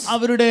parents.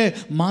 അവരുടെ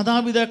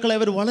മാതാപിതാക്കളെ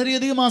അവർ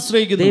വളരെയധികം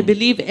ആശ്രയിക്കുന്നു. They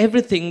believe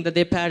everything that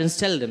their parents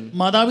tell them.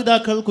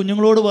 മാതാപിതാക്കൾ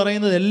കുഞ്ഞുങ്ങളോട്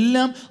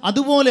പറയുന്നതെല്ലാം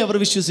അതുപോലെ അവർ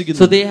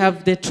വിശ്വസിക്കുന്നു. So they have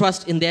their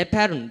trust in their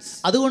parents.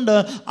 അതുകൊണ്ട്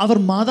അവർ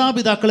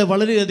മാതാപിതാക്കളെ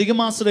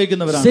വളരെയധികം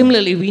ആശ്രയിക്കുന്നവരാണ്.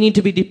 Similarly, we need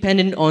to be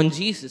dependent on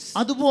Jesus.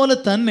 അതുപോലെ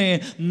തന്നെ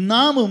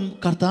നാമും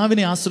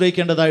കർത്താവിനെ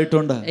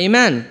ആശ്രയിക്കേണ്ടതായിട്ടുണ്ട്.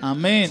 Amen.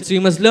 Amen. So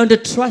you must learn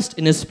to trust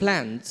in his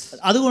plans.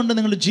 അതുകൊണ്ട്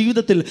നിങ്ങളുടെ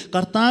ജീവിതത്തിൽ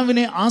കർത്താവിനെ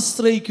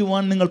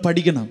ആശ്രയിക്കുവാൻ നിങ്ങൾ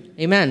പഠിക്കണം.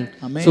 Amen.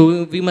 So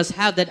we must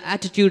have that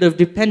attitude of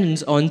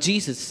dependence on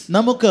Jesus.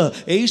 നമുക്ക്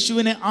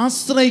യേശുവിനെ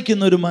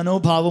ആശ്രയിക്കുന്ന ഒരു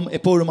മനോഭാവം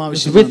എപ്പോഴും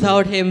ആവശ്യമാണ്.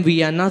 Without him we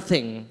are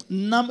nothing.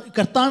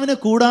 കർത്താവിനെ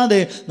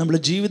കൂടാതെ നമ്മുടെ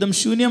ജീവിതം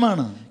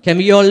ശൂന്യമാണ്. Can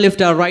we all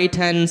lift our right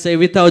hand and say,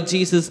 without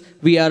Jesus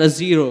we are a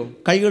zero?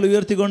 കൈകൾ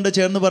ഉയർത്തിക്കൊണ്ട്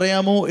ചേർന്ന്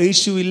പറയാമോ,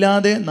 യേശു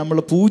ഇല്ലാതെ നമ്മൾ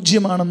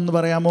പൂജ്യമാണെന്ന്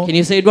പറയാമോ? Can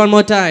you say it one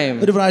more time?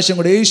 ഒരു പ്രാവശ്യം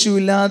കൂടെ, യേശു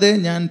ഇല്ലാതെ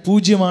ഞാൻ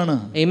പൂജ്യമാണ്.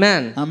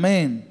 Amen.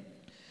 Amen.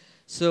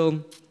 So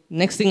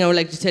next thing I would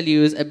like to tell you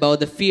is about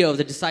the fear of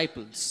the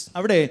disciples.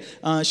 അവിടെ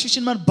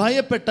ശിഷ്യന്മാർ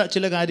ഭയപ്പെട്ട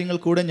ചില കാര്യങ്ങൾ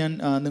കൂടെ ഞാൻ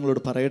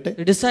നിങ്ങളോട് പറയട്ടെ.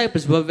 The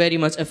disciples were very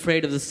much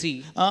afraid of the sea.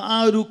 ആ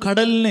ഒരു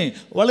കടലിനെ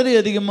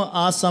വളരെയധികം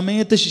ആ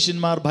സമയത്ത്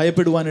ശിഷ്യന്മാർ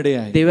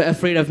ഭയപ്പെടുവാനിടയായി. They were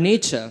afraid of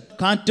nature.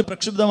 കാറ്റ്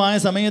പ്രക്ഷുബ്ധമായ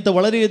സമയത്ത്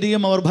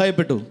വളരെയധികം അവർ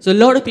ഭയപ്പെട്ടു. So a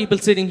lot of people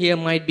sitting here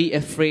might be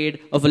afraid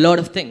of a lot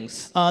of things.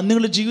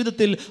 നിങ്ങളുടെ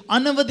ജീവിതത്തിൽ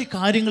അനവധി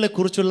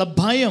കാര്യങ്ങളെക്കുറിച്ചുള്ള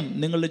ഭയം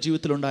നിങ്ങളുടെ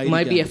ജീവിതത്തിൽ ഉണ്ടായിരിക്കാം. You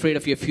might be afraid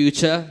of your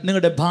future.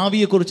 നിങ്ങളുടെ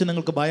ഭാവിയെക്കുറിച്ച്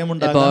നിങ്ങൾക്ക്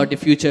ഭയമുണ്ടാകാം. About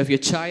the future of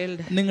your child.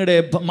 നിങ്ങളുടെ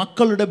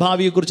മക്കളുടെ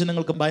ഭാവിയെക്കുറിച്ച്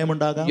നിങ്ങൾക്ക്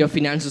ഭയമുണ്ടാകാം. Your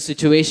financial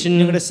situation.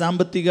 നിങ്ങളുടെ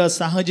സാമ്പത്തിക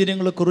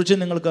സാഹചര്യങ്ങളെക്കുറിച്ച്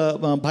നിങ്ങൾക്ക്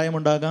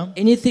ഭയമുണ്ടാകാം.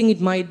 Anything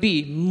it might be,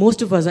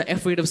 most of us are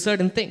afraid of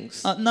certain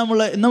things.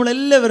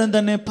 നമ്മളെല്ലാവരും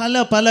തന്നെ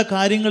പല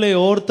കാര്യങ്ങളെ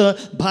ഓർത്ത്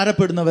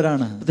ഭാരപ്പെടുന്നവരാണ്.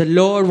 The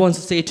Lord wants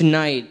to say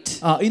tonight,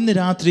 ഇന്ന്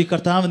രാത്രി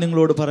കർത്താവ്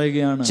നിങ്ങളോട്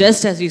പറയുകയാണ്,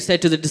 just as he said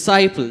to the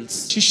disciples,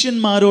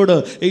 ശിഷ്യന്മാരോട്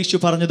യേശു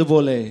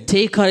പറഞ്ഞതുപോലെ,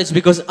 take courage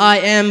because I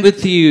am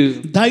with you.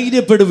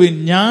 ധൈര്യപ്പെടുവിൻ,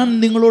 ഞാൻ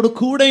നിങ്ങളോട്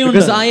കൂടെയുണ്ട്.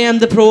 Because I am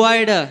the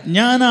provider.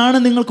 ഞാനാണ്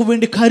നിങ്ങൾക്ക്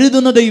വേണ്ടി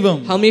കരുതുന്ന ദൈവം.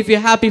 How many of you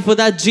are happy for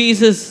that,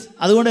 Jesus?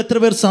 അതുകൊണ്ട് എത്ര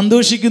പേർ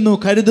സന്തോഷിക്കുന്നു,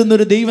 കരുതുന്ന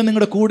ഒരു ദൈവം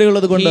നിങ്ങളുടെ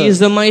കൂടെയുള്ളത് കൊണ്ട്. He is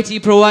the mighty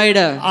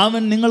provider.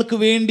 അവൻ നിങ്ങൾക്ക്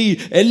വേണ്ടി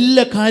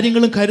എല്ലാ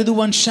കാര്യങ്ങളും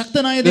കരുതുവാൻ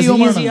ശക്തനായ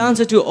ദൈവമാണ്. He is the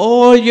answer to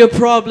all your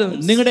problems.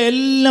 നിങ്ങളുടെ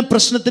എല്ലാ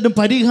പ്രശ്നത്തിനും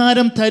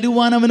പരിഹാരം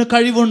തരുവാൻ അവന്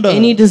കഴിവുണ്ട്.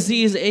 Any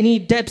disease, any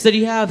debts that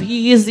you have, he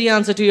is the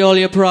answer to all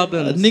your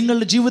problems.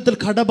 നിങ്ങളുടെ ജീവിതത്തിൽ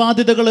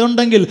കടബാധ്യതകൾ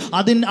ഉണ്ടെങ്കിൽ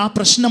ആ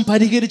പ്രശ്നം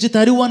പരിഹരിച്ച്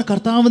തരുവാൻ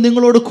കർത്താവ്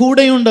നിങ്ങളോട്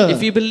കൂടെയുണ്ട്.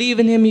 If you believe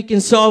in him, he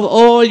can solve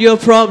all your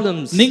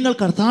problems. നിങ്ങൾ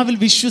കർത്താവിൽ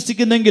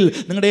വിശ്വസിക്കുന്നെങ്കിൽ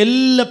നിങ്ങളുടെ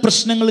എല്ലാ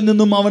പ്രശ്നങ്ങളിൽ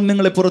നിന്നും അവൻ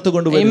നിങ്ങളെ പുറത്തു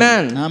കൊണ്ടുവരും.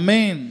 Amen.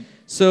 Amen.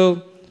 So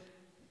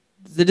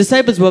the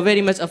disciples were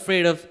very much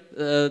afraid of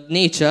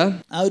nature.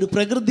 ആ ഒരു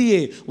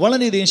പ്രകൃതിയെ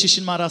വളരെയധികം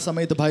ശിഷ്യന്മാർ ആ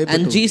സമയത്ത് ഭയപ്പെട്ടു.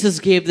 And Jesus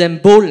gave them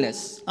boldness.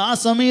 ആ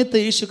സമയത്ത്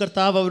യേശു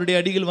കർത്താവ് അവരുടെ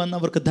അടിയിൽ വന്ന്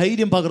അവർക്ക്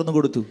ധൈര്യം പകർന്നു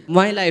കൊടുത്തു.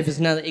 My life is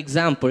another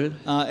example.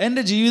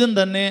 എൻ്റെ ജീവിതം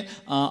തന്നെ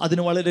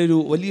അതിന് വളരെ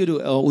വലിയൊരു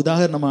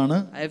ഉദാഹരണമാണ്.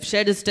 I have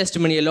shared this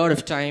testimony a lot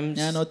of times.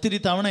 ഞാൻ ഒത്തിരി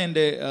തവണ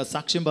എൻ്റെ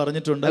സാക്ഷ്യം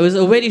പറഞ്ഞിട്ടുണ്ട്. I was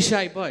a very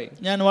shy boy.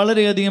 ഞാൻ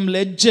വളരെയധികം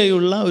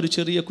ലജ്ജയുള്ള ഒരു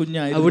ചെറിയ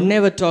കുഞ്ഞായിരുന്നു. I would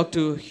never talk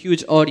to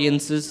huge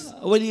audiences.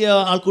 വലിയ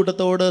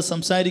ആൾക്കൂട്ടത്തോട്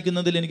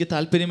സംസാരിക്കുന്നതിൽ എനിക്ക്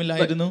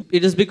താല്പര്യമില്ലായിരുന്നു.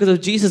 It is because of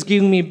Jesus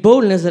giving me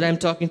boldness that I am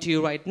talking to you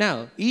right now.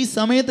 ഈ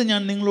സമയത്ത്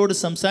ഞാൻ നിങ്ങളോട്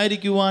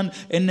സംസാരിക്കുവാൻ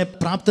എന്നെ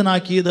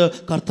പ്രാപ്തനാക്കിയത്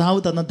കർത്താവ്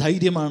തന്ന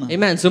ധൈര്യമാണ്.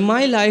 Amen. So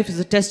my life is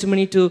a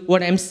testimony to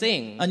what I am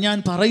saying. ഞാൻ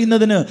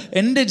പറയുന്നതിന്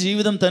എൻ്റെ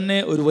ജീവിതം തന്നെ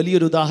ഒരു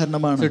വലിയൊരു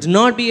ഉദാഹരണമാണ്. So do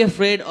not be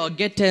afraid or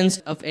get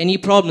tensed of any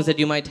problems that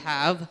you might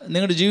have.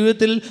 നിങ്ങളുടെ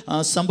ജീവിതത്തിൽ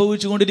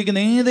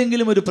സംഭവിച്ചുകൊണ്ടിരിക്കുന്ന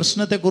ഏതെങ്കിലും ഒരു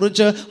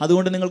പ്രശ്നത്തെക്കുറിച്ച്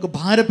അതുകൊണ്ട് നിങ്ങൾക്ക്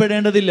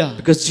ഭാരപ്പെടേണ്ടതില്ല.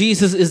 Because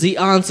Jesus is the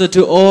answer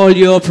to all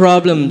your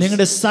problems.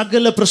 നിങ്ങളുടെ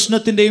സകല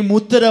പ്രശ്നത്തിന്റെയും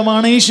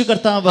ഉത്തരമാണ് യേശു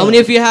കർത്താവ്. How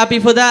many of you are happy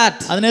for that?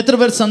 അതിന് എത്ര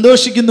പേർ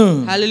സന്തോഷിക്കുന്നു?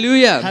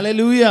 Hallelujah.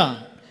 Hallelujah.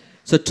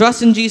 So trust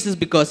in Jesus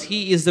because he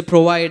is the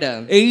provider.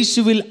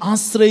 യേശുവിൽ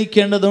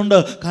ആശ്രയിക്കേണ്ടതുണ്ട്,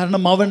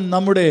 കാരണം അവൻ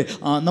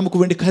നമുക്ക്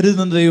വേണ്ടി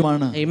കരുതുന്ന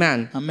ദൈവമാണ്. Amen.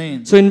 Amen.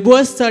 So in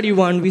verse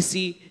 31 we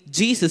see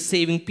Jesus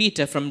saving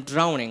Peter from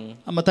drowning.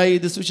 Mathai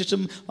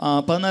സുവിശേഷം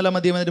 14-ാം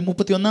അധ്യായം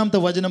 31-ാമത്തെ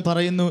വചനം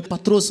പറയുന്നു,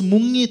 പത്രോസ്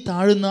മുങ്ങി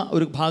താഴുന്ന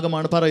ഒരു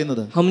ഭാഗമാണ്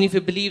പറയുന്നത്. How many of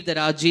you believe that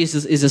our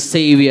Jesus is a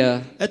savior?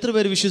 എത്ര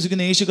പേര്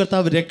വിശ്വസിക്കുന്നു യേശു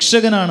കർത്താവ്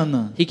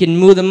രക്ഷകനാണെന്ന്? He can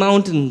move the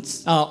mountains.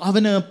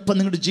 അവന്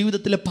നിങ്ങളുടെ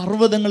ജീവിതത്തിലെ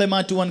പർവ്വതങ്ങളെ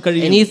മാറ്റുവാൻ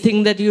കഴിയും. Anything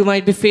that you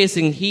might be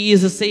facing, he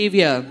is a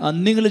savior.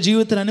 നിങ്ങളുടെ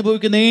ജീവിതത്തിൽ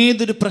അനുഭവിക്കുന്ന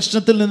ഏതൊരു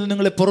പ്രശ്നത്തിൽ നിന്ന്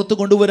നിങ്ങളെ പുറത്തു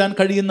കൊണ്ടുവരാൻ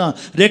കഴിയുന്ന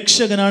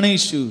രക്ഷകനാണ്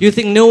യേശു. You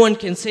think no one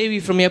can save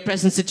you from your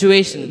present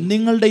situation?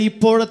 നിങ്ങളുടെ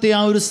ഇപ്പോഴത്തെ ഇപ്പോഴത്തെ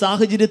ആ ഒരു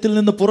സാഹചര്യത്തിൽ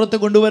നിന്ന് പുറത്തു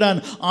കൊണ്ടുവരാൻ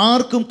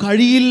ആർക്കും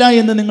കഴിയില്ല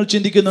എന്ന് നിങ്ങൾ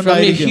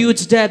ചിന്തിക്കുന്നുണ്ടായിരിക്കും. From your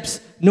huge depths,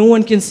 no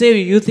one can save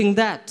you. You think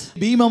that?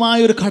 ഭീമമായ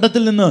ഒരു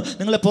ഘടത്തിൽ നിന്ന്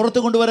നിങ്ങളെ പുറത്തു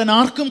കൊണ്ടുവരാൻ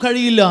ആർക്കും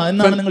കഴിയില്ല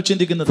എന്നാണ് നിങ്ങൾ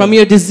ചിന്തിക്കുന്നത്. From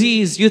your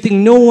disease, you think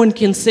no one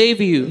can save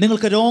you.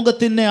 നിങ്ങൾക്ക്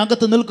രോഗത്തിന്റെ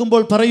അകത്ത്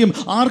നിൽക്കുമ്പോൾ പറയും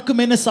ആർക്കും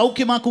എന്നെ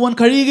സൗഖ്യമാക്കുവാൻ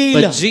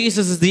കഴിയുകയില്ല. But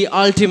Jesus is the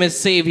ultimate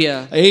savior.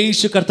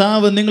 യേശു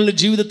കർത്താവ് നിങ്ങളുടെ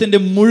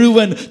ജീവിതത്തിന്റെ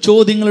മുഴുവൻ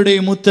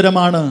ചോദ്യങ്ങളുടെയും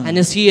ഉത്തരമാണ്. And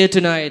is here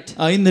tonight.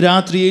 ഇന്ന്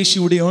രാത്രി യേശു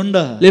ഇവിടെ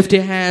ഉണ്ട്. Lift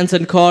your hands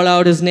and call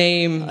out his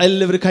name.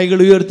 എല്ലാവരും കൈകൾ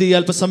ഉയർത്തി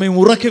അല്പസമയം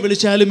ഉറക്കെ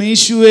വിളിച്ചാലും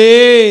യേശുവേ.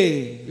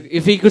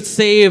 If he could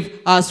save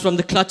us from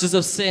the clutches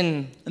of sin,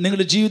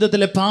 നിങ്ങളുടെ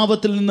ജീവിതത്തിലെ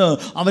പാപത്തിൽ നിന്ന്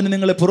അവന്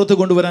നിങ്ങളെ പുറത്തു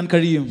കൊണ്ടുവരാൻ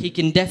കഴിയും. he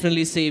can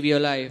definitely save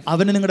your life.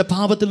 അവന് നിങ്ങളുടെ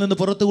പാപത്തിൽ നിന്ന്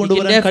പുറത്തു He can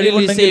കൊണ്ടുവരാൻ definitely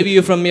കഴിവുണ്ടെങ്കിൽ save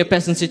you from your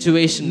present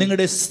situation.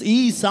 നിങ്ങളുടെ ഈ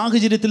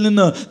സാഹചര്യത്തിൽ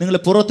നിന്ന്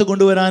നിങ്ങളെ പുറത്തു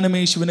കൊണ്ടുവരാനും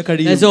യേശുവിന്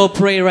കഴിയും. Let's all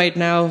pray right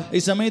now.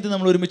 ഈ സമയത്ത്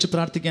നമ്മൾ ഒരുമിച്ച്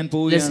പ്രാർത്ഥിക്കാൻ Let's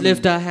പോവുകയാണ്.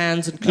 lift our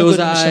hands and close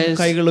our eyes.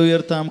 കൈകൾ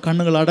ഉയർത്താം,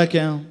 കണ്ണുകൾ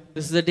അടയ്ക്കാം.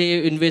 This is the day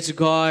in which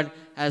God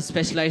has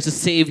specialized to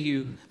save you.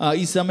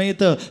 ഈ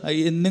സമയത്ത്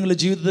നിങ്ങളുടെ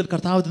ജീവിതത്തിൽ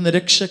കർത്താവ് തന്ന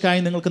രക്ഷയ്ക്കായി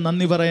നിങ്ങൾക്ക്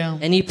നന്ദി പറയാം.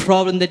 Any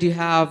problem that you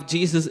have,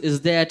 Jesus is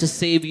there to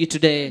save you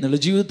today. നിങ്ങളുടെ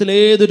ജീവിതത്തിൽ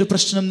ഏതൊരു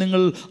പ്രശ്നം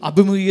നിങ്ങൾ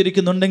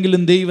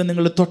അഭിമുഖീകരിക്കുന്നുണ്ടെങ്കിലും ദൈവം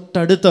നിങ്ങളുടെ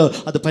തൊട്ടടുത്ത്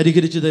അത്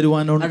പരിഹരിച്ചു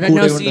തരുവാനോട്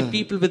കൂടെയുണ്ട്.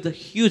 People with the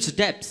huge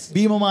depths.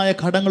 ഭീമമായ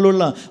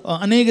ഘടങ്ങളുള്ള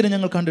അനേകരെ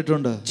ഞങ്ങൾ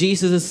കണ്ടിട്ടുണ്ട്.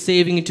 Jesus is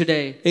saving you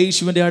today.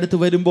 യേശുവിന്റെ അടുത്ത്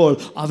വരുമ്പോൾ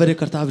അവരെ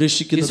കർത്താവ്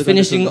രക്ഷിക്കുന്നു. He's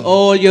finishing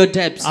all your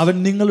debts. അവൻ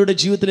നിങ്ങളുടെ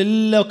ജീവിതത്തിലെ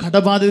എല്ലാ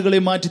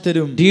കടബാധ്യതകളെയും മാറ്റി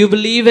തരും. Do you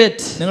believe it?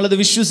 നിങ്ങളത്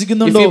If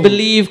വിശ്വസിക്കുന്നുണ്ടോ? you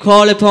believe,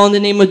 call upon the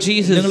name of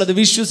Jesus. നിങ്ങളത്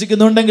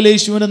വിശ്വസിക്കുന്നുണ്ടെങ്കിൽ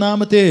യേശുവിന്റെ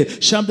നാമത്തെ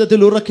ശബ്ദത്തിൽ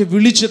ഉറക്കെ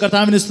വിളിച്ച്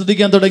കർത്താവിനെ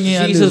സ്തുതിക്കാൻ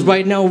തുടങ്ങിയാൽ Jesus,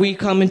 right now we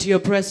come into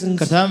your presence.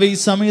 കർത്താവേ, ഈ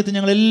സമയത്ത്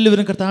ഞങ്ങൾ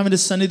എല്ലാവരും കർത്താവിന്റെ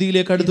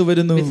സന്നിധിയിലേക്ക് അടുത്തു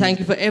വരുന്നു. We thank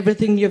you for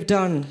everything you have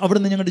done.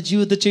 അവിടുന്ന് ഞങ്ങളുടെ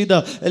ജീവിതത്തിൽ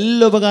ചെയ്ത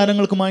എല്ലാ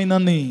ഉപകാരങ്ങൾക്കുമായി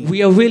നന്ദി.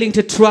 We are willing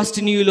to trust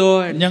in you,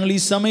 Lord. ഞങ്ങൾ ഈ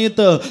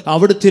സമയത്ത്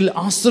അവിടുത്തിൽ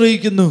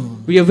ആശ്രയിക്കുന്നു.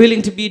 We are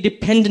willing to be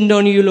dependent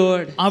on you,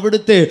 Lord.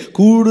 അവിടുത്തെ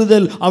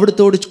കൂടുതൽ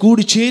അവിടുത്തോട്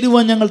കൂടി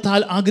ചേരുവാൻ ഞങ്ങൾ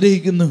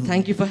ആഗ്രഹിക്കുന്നു.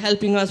 Thank you for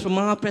helping us from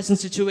our present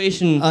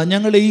situation.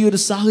 ഞങ്ങളുടെ ഈ ഒരു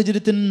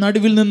സാഹചര്യത്തിന്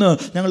നടുവിൽ നിന്ന്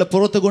ഞങ്ങളെ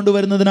പുറത്തു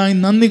കൊണ്ടുവരുന്നതിനായി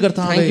നന്ദി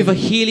കർത്താവേ. Thank you for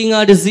healing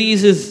our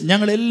diseases.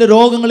 ഞങ്ങളുടെ എല്ലാ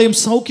രോഗങ്ങളെയും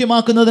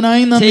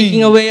സൗഖ്യമാക്കുന്നതിനായി നന്ദി.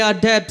 Taking away our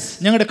debts.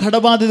 ഞങ്ങളുടെ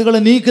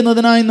കടബാധ്യതകളെ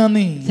നീക്കുന്നതിനായി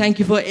നന്ദി. Thank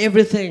you for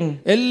everything.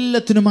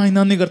 എല്ലാത്തിനുമായി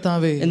നന്ദി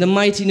കർത്താവേ. In the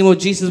mighty name of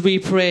Jesus we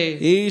pray.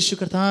 യേശു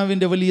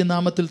കർത്താവിന്റെ വലിയ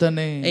നാമത്തിൽ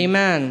തന്നെ.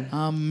 Amen.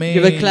 Amen.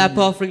 Give a clap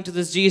offering to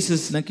this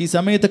Jesus. നമുക്ക് ഈ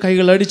സമയത്ത്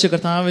കൈകൾ അടിച്ച്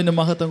കർത്താവിന്റെ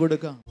മഹത്വം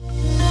കൊടുക്കാം.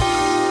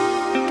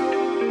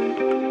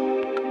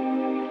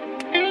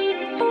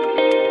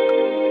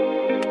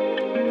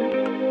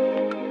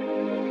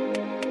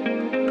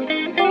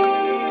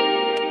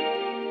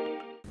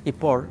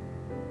 ഇപ്പോൾ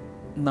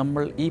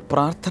നമ്മൾ ഈ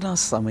പ്രാർത്ഥനാ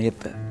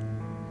സമയത്ത്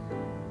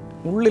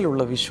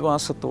ഉള്ളിലുള്ള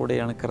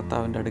വിശ്വാസത്തോടെയാണ്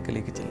കർത്താവിൻ്റെ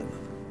അടുക്കലേക്ക്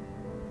ചെല്ലുന്നത്.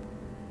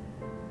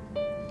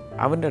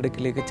 അവൻ്റെ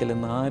അടുക്കിലേക്ക്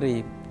ചെല്ലുന്ന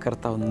ആരെയും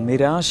കർത്താവ്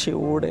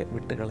നിരാശയോടെ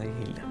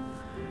വിട്ടുകളയുകയില്ല.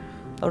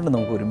 അതുകൊണ്ട്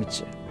നമുക്ക്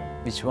ഒരുമിച്ച്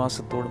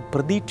വിശ്വാസത്തോടും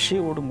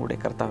പ്രതീക്ഷയോടും കൂടെ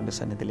കർത്താവിൻ്റെ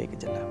സന്നിധിയിലേക്ക്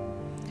ചെല്ലാം.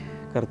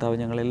 കർത്താവ്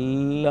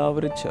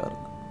ഞങ്ങളെല്ലാവരും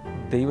ചേർന്ന്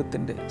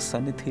ദൈവത്തിൻ്റെ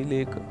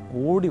സന്നിധിയിലേക്ക്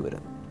ഓടി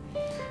വരുന്നു.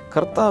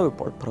 കർത്താവ്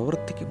ഇപ്പോൾ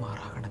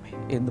പ്രവർത്തിക്കുമാറാകണമേ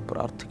എന്ന്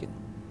പ്രാർത്ഥിക്കുന്നു.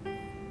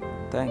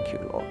 Thank you,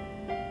 Lord.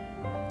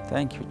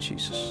 Thank you,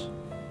 Jesus.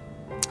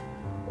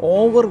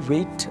 Over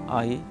weight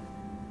ആയി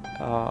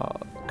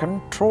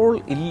കൺട്രോൾ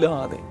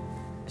ഇല്ലാതെ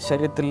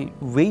ശരീരത്തിൽ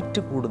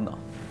വെയ്റ്റ് കൂടുന്ന,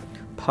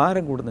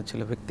 ഭാരം കൂടുന്ന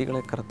ചില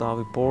വ്യക്തികളെ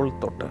കർത്താവ് ഇപ്പോൾ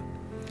തൊട്ട്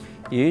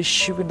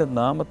യേശുവിൻ്റെ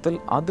നാമത്തിൽ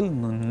അതിൽ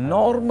നിന്ന്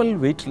നോർമൽ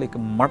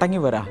വെയ്റ്റിലേക്ക്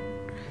മടങ്ങി വരാൻ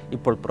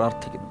ഇപ്പോൾ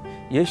പ്രാർത്ഥിക്കുന്നു.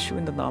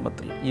 യേശുവിൻ്റെ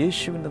നാമത്തിൽ,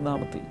 യേശുവിൻ്റെ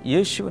നാമത്തിൽ,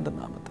 യേശുവിൻ്റെ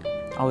നാമത്തിൽ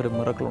ആ ഒരു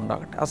മിറക്കിൾ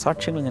ഉണ്ടാകട്ടെ. ആ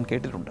സാക്ഷ്യങ്ങൾ ഞാൻ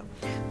കേട്ടിട്ടുണ്ട്.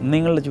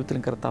 നിങ്ങളുടെ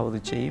ജീവിതത്തിലും കർത്താവ്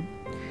അത് ചെയ്യും.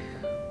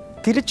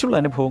 തിരിച്ചുള്ള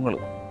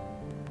അനുഭവങ്ങളും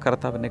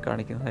കർത്താവിനെ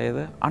കാണിക്കുന്നത്,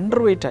 അതായത് അണ്ടർ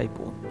വെയ്റ്റ് ആയി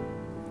പോകുന്നു.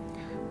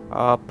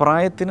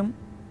 പ്രായത്തിനും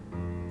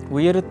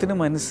ഉയരത്തിനും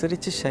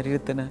അനുസരിച്ച്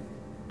ശരീരത്തിന്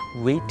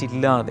വെയ്റ്റ്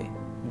ഇല്ലാതെ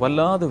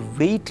വല്ലാതെ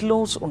വെയ്റ്റ്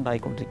ലോസ്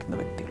ഉണ്ടായിക്കൊണ്ടിരിക്കുന്ന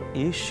വ്യക്തികൾ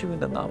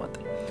യേശുവിൻ്റെ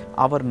നാമത്തിൽ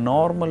അവർ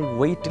നോർമൽ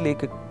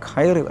വെയ്റ്റിലേക്ക്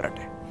കയറി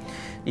വരട്ടെ.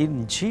 ഇൻ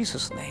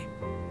ജീസസ് നെയിം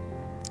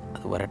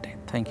അത് വരട്ടെ.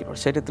 Thank you.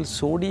 ശരീരത്തിൽ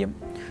സോഡിയം,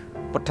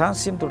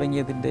 പൊട്ടാസ്യം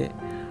തുടങ്ങിയതിൻ്റെ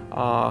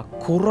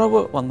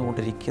കുറവ്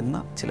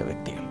വന്നുകൊണ്ടിരിക്കുന്ന ചില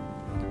വ്യക്തികൾ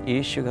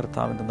യേശു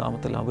കർത്താവിൻ്റെ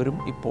നാമത്തിൽ അവരും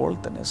ഇപ്പോൾ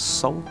തന്നെ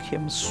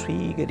സൗഖ്യം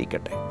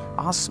സ്വീകരിക്കട്ടെ.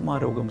 ആസ്മ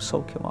രോഗം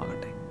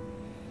സൗഖ്യമാകട്ടെ.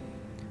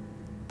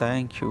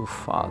 Thank you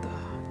father.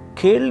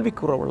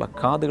 കേൾവിക്കുറവുള്ള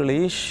കാതുകൾ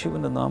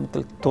യേശുവിൻ്റെ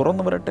നാമത്തിൽ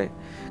തുറന്നു വരട്ടെ.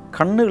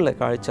 കണ്ണുകളെ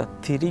കാഴ്ച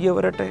തിരികെ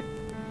വരട്ടെ.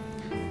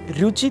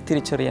 രുചി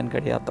തിരിച്ചറിയാൻ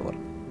കഴിയാത്തവർ,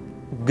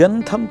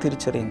 ഗന്ധം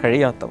തിരിച്ചറിയാൻ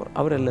കഴിയാത്തവർ,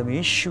 അവരെല്ലാം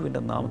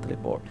യേശുവിൻ്റെ നാമത്തിൽ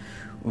ഇപ്പോൾ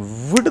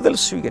വിടുതൽ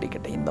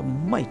സ്വീകരിക്കട്ടെ. In the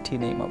mighty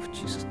name of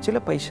Jesus. ചില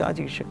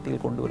പൈശാചിക ശക്തികൾ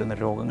കൊണ്ടുവരുന്ന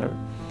രോഗങ്ങൾ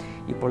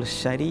ഇപ്പോൾ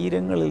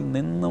ശരീരങ്ങളിൽ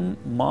നിന്നും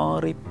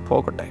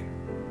മാറിപ്പോകട്ടെ.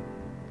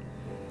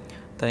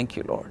 Thank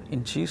you Lord. In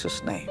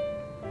Jesus name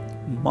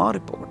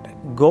മാറിപ്പോകട്ടെ.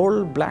 ഗോൾ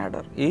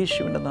ബ്ലാഡർ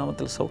യേശുവിൻ്റെ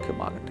നാമത്തിൽ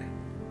സൗഖ്യമാകട്ടെ.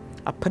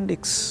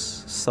 അപ്പൻഡിക്സ്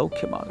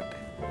സൗഖ്യമാകട്ടെ.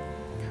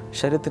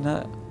 ശരീരത്തിന്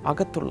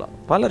അകത്തുള്ള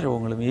പല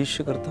രോഗങ്ങളും യേശു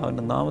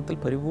കർത്താവിൻ്റെ നാമത്തിൽ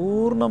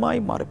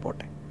പരിപൂർണമായി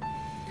മാറിപ്പോട്ടെ.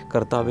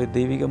 കർത്താവെ,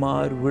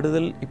 ദൈവികമായ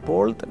വിടുതൽ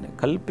ഇപ്പോൾ തന്നെ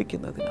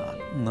കൽപ്പിക്കുന്നതിനാൽ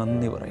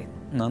നന്ദി പറയുന്നു.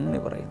 നന്ദി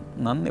പറയുന്നു,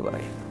 നന്ദി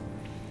പറയുന്നു.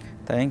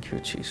 Thank you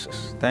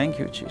Jesus, thank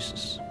you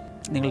Jesus.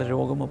 നിങ്ങളുടെ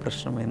രോഗമോ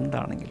പ്രശ്നമോ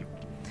എന്താണെങ്കിലും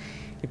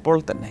ഇപ്പോൾ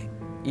തന്നെ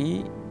ഈ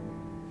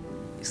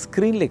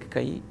സ്ക്രീനിലേക്ക്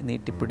കൈ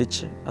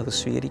നീട്ടിപ്പിടിച്ച് അത്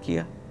സ്വീകരിക്കുക.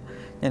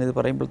 ഞാനിത്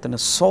പറയുമ്പോൾ തന്നെ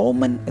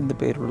സോമൻ എന്ന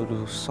പേരുള്ളൊരു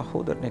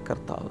സഹോദരനെ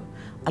കർത്താവ്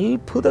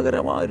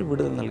അത്ഭുതകരമായൊരു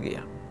വിടുതൽ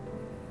നൽകുകയാണ്.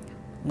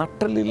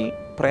 നട്ടലിൽ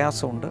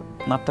പ്രയാസമുണ്ട്,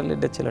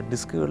 നട്ടലിൻ്റെ ചില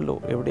ഡിസ്കുകളിലോ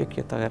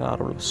എവിടെയൊക്കെ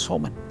തകരാറുള്ള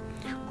സോമൻ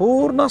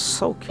പൂർണ്ണ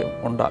സൗഖ്യം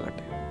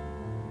ഉണ്ടാകട്ടെ.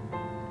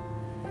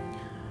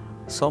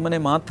 സോമനെ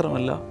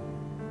മാത്രമല്ല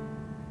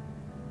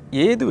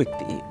ഏത്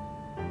വ്യക്തിയെയും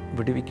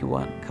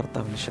വിടുവിക്കുവാൻ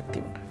കർത്താവിന്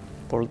ശക്തിയുണ്ട്.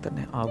 അപ്പോൾ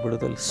തന്നെ ആ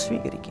വിടുതൽ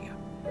സ്വീകരിക്കുക.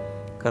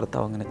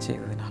 കർത്താവ് അങ്ങനെ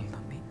ചെയ്തതിനാൽ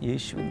നന്ദി,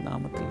 യേശുവിൻ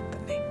നാമത്തിൽ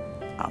തന്നെ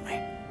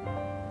ആമേൻ.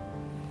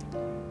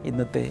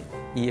 ഇന്നത്തെ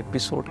ഈ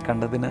എപ്പിസോഡ്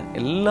കണ്ടതിന്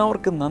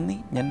എല്ലാവർക്കും നന്ദി.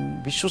 ഞാൻ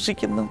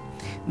വിശ്വസിക്കുന്നു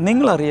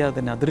നിങ്ങളറിയാതെ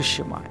തന്നെ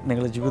അദൃശ്യമായി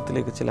നിങ്ങളുടെ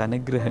ജീവിതത്തിലേക്ക് ചില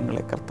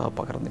അനുഗ്രഹങ്ങളെ കർത്താവ്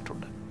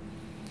പകർന്നിട്ടുണ്ട്.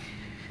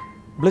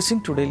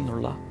 ബ്ലെസ്സിങ് ടുഡേയിൽ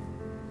നിന്നുള്ള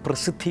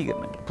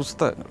പ്രസിദ്ധീകരണങ്ങൾ,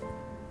 പുസ്തകങ്ങൾ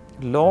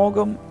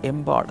ലോകം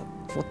എമ്പാടും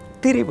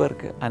ഒത്തിരി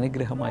പേർക്ക്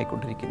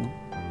അനുഗ്രഹമായിക്കൊണ്ടിരിക്കുന്നു.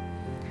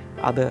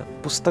 അത്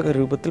പുസ്തക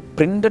രൂപത്തിൽ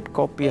പ്രിൻ്റഡ്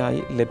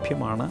കോപ്പിയായി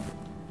ലഭ്യമാണ്.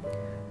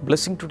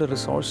 ബ്ലെസ്സിങ് ടുഡേ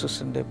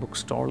റിസോഴ്സസിൻ്റെ ബുക്ക്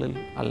സ്റ്റാളിൽ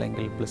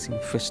അല്ലെങ്കിൽ ബ്ലെസ്സിങ്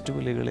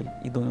ഫെസ്റ്റിവലുകളിൽ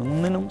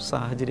ഇതൊന്നിനും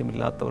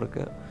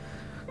സാഹചര്യമില്ലാത്തവർക്ക്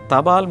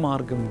തപാൽ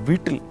മാർഗം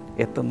വീട്ടിൽ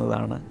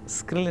എത്തുന്നതാണ്.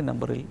 സ്ക്രീൻ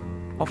നമ്പറിൽ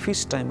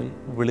ഓഫീസ് ടൈമിൽ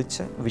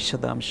വിളിച്ച്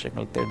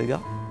വിശദാംശങ്ങൾ തേടുക.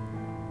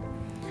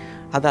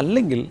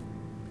 അതല്ലെങ്കിൽ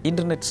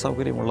ഇൻ്റർനെറ്റ്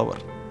സൗകര്യമുള്ളവർ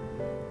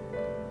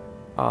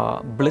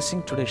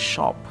ബ്ലെസ്സിങ് ടുഡേ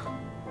ഷോപ്പ്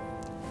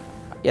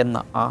എന്ന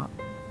ആ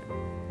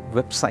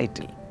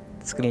വെബ്സൈറ്റിൽ,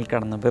 സ്ക്രീനിൽ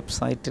കാണുന്ന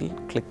വെബ്സൈറ്റിൽ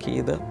ക്ലിക്ക്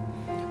ചെയ്ത്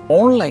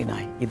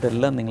ഓൺലൈനായി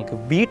ഇതെല്ലാം നിങ്ങൾക്ക്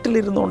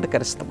വീട്ടിലിരുന്നുകൊണ്ട്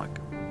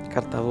കരസ്ഥമാക്കാം.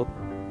 കർത്താവ്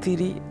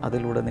ഒത്തിരി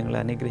അതിലൂടെ നിങ്ങളെ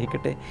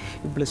അനുഗ്രഹിക്കട്ടെ.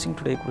 ഈ ബ്ലെസ്സിങ്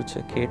ടുഡേയെക്കുറിച്ച്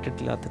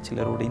കേട്ടിട്ടില്ലാത്ത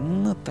ചിലരോട്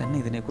ഇന്ന് തന്നെ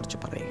ഇതിനെക്കുറിച്ച്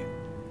പറയുക.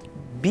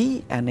 B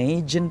an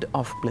agent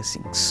of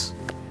blessings.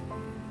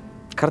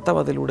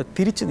 കർത്താവ് അതിലൂടെ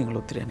തിരിച്ച് നിങ്ങൾ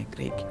ഒത്തിരി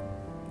അനുഗ്രഹിക്കും.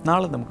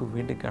 നാളെ നമുക്ക്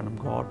വീണ്ടും കാണാം.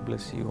 God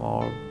bless you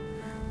all.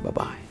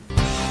 By.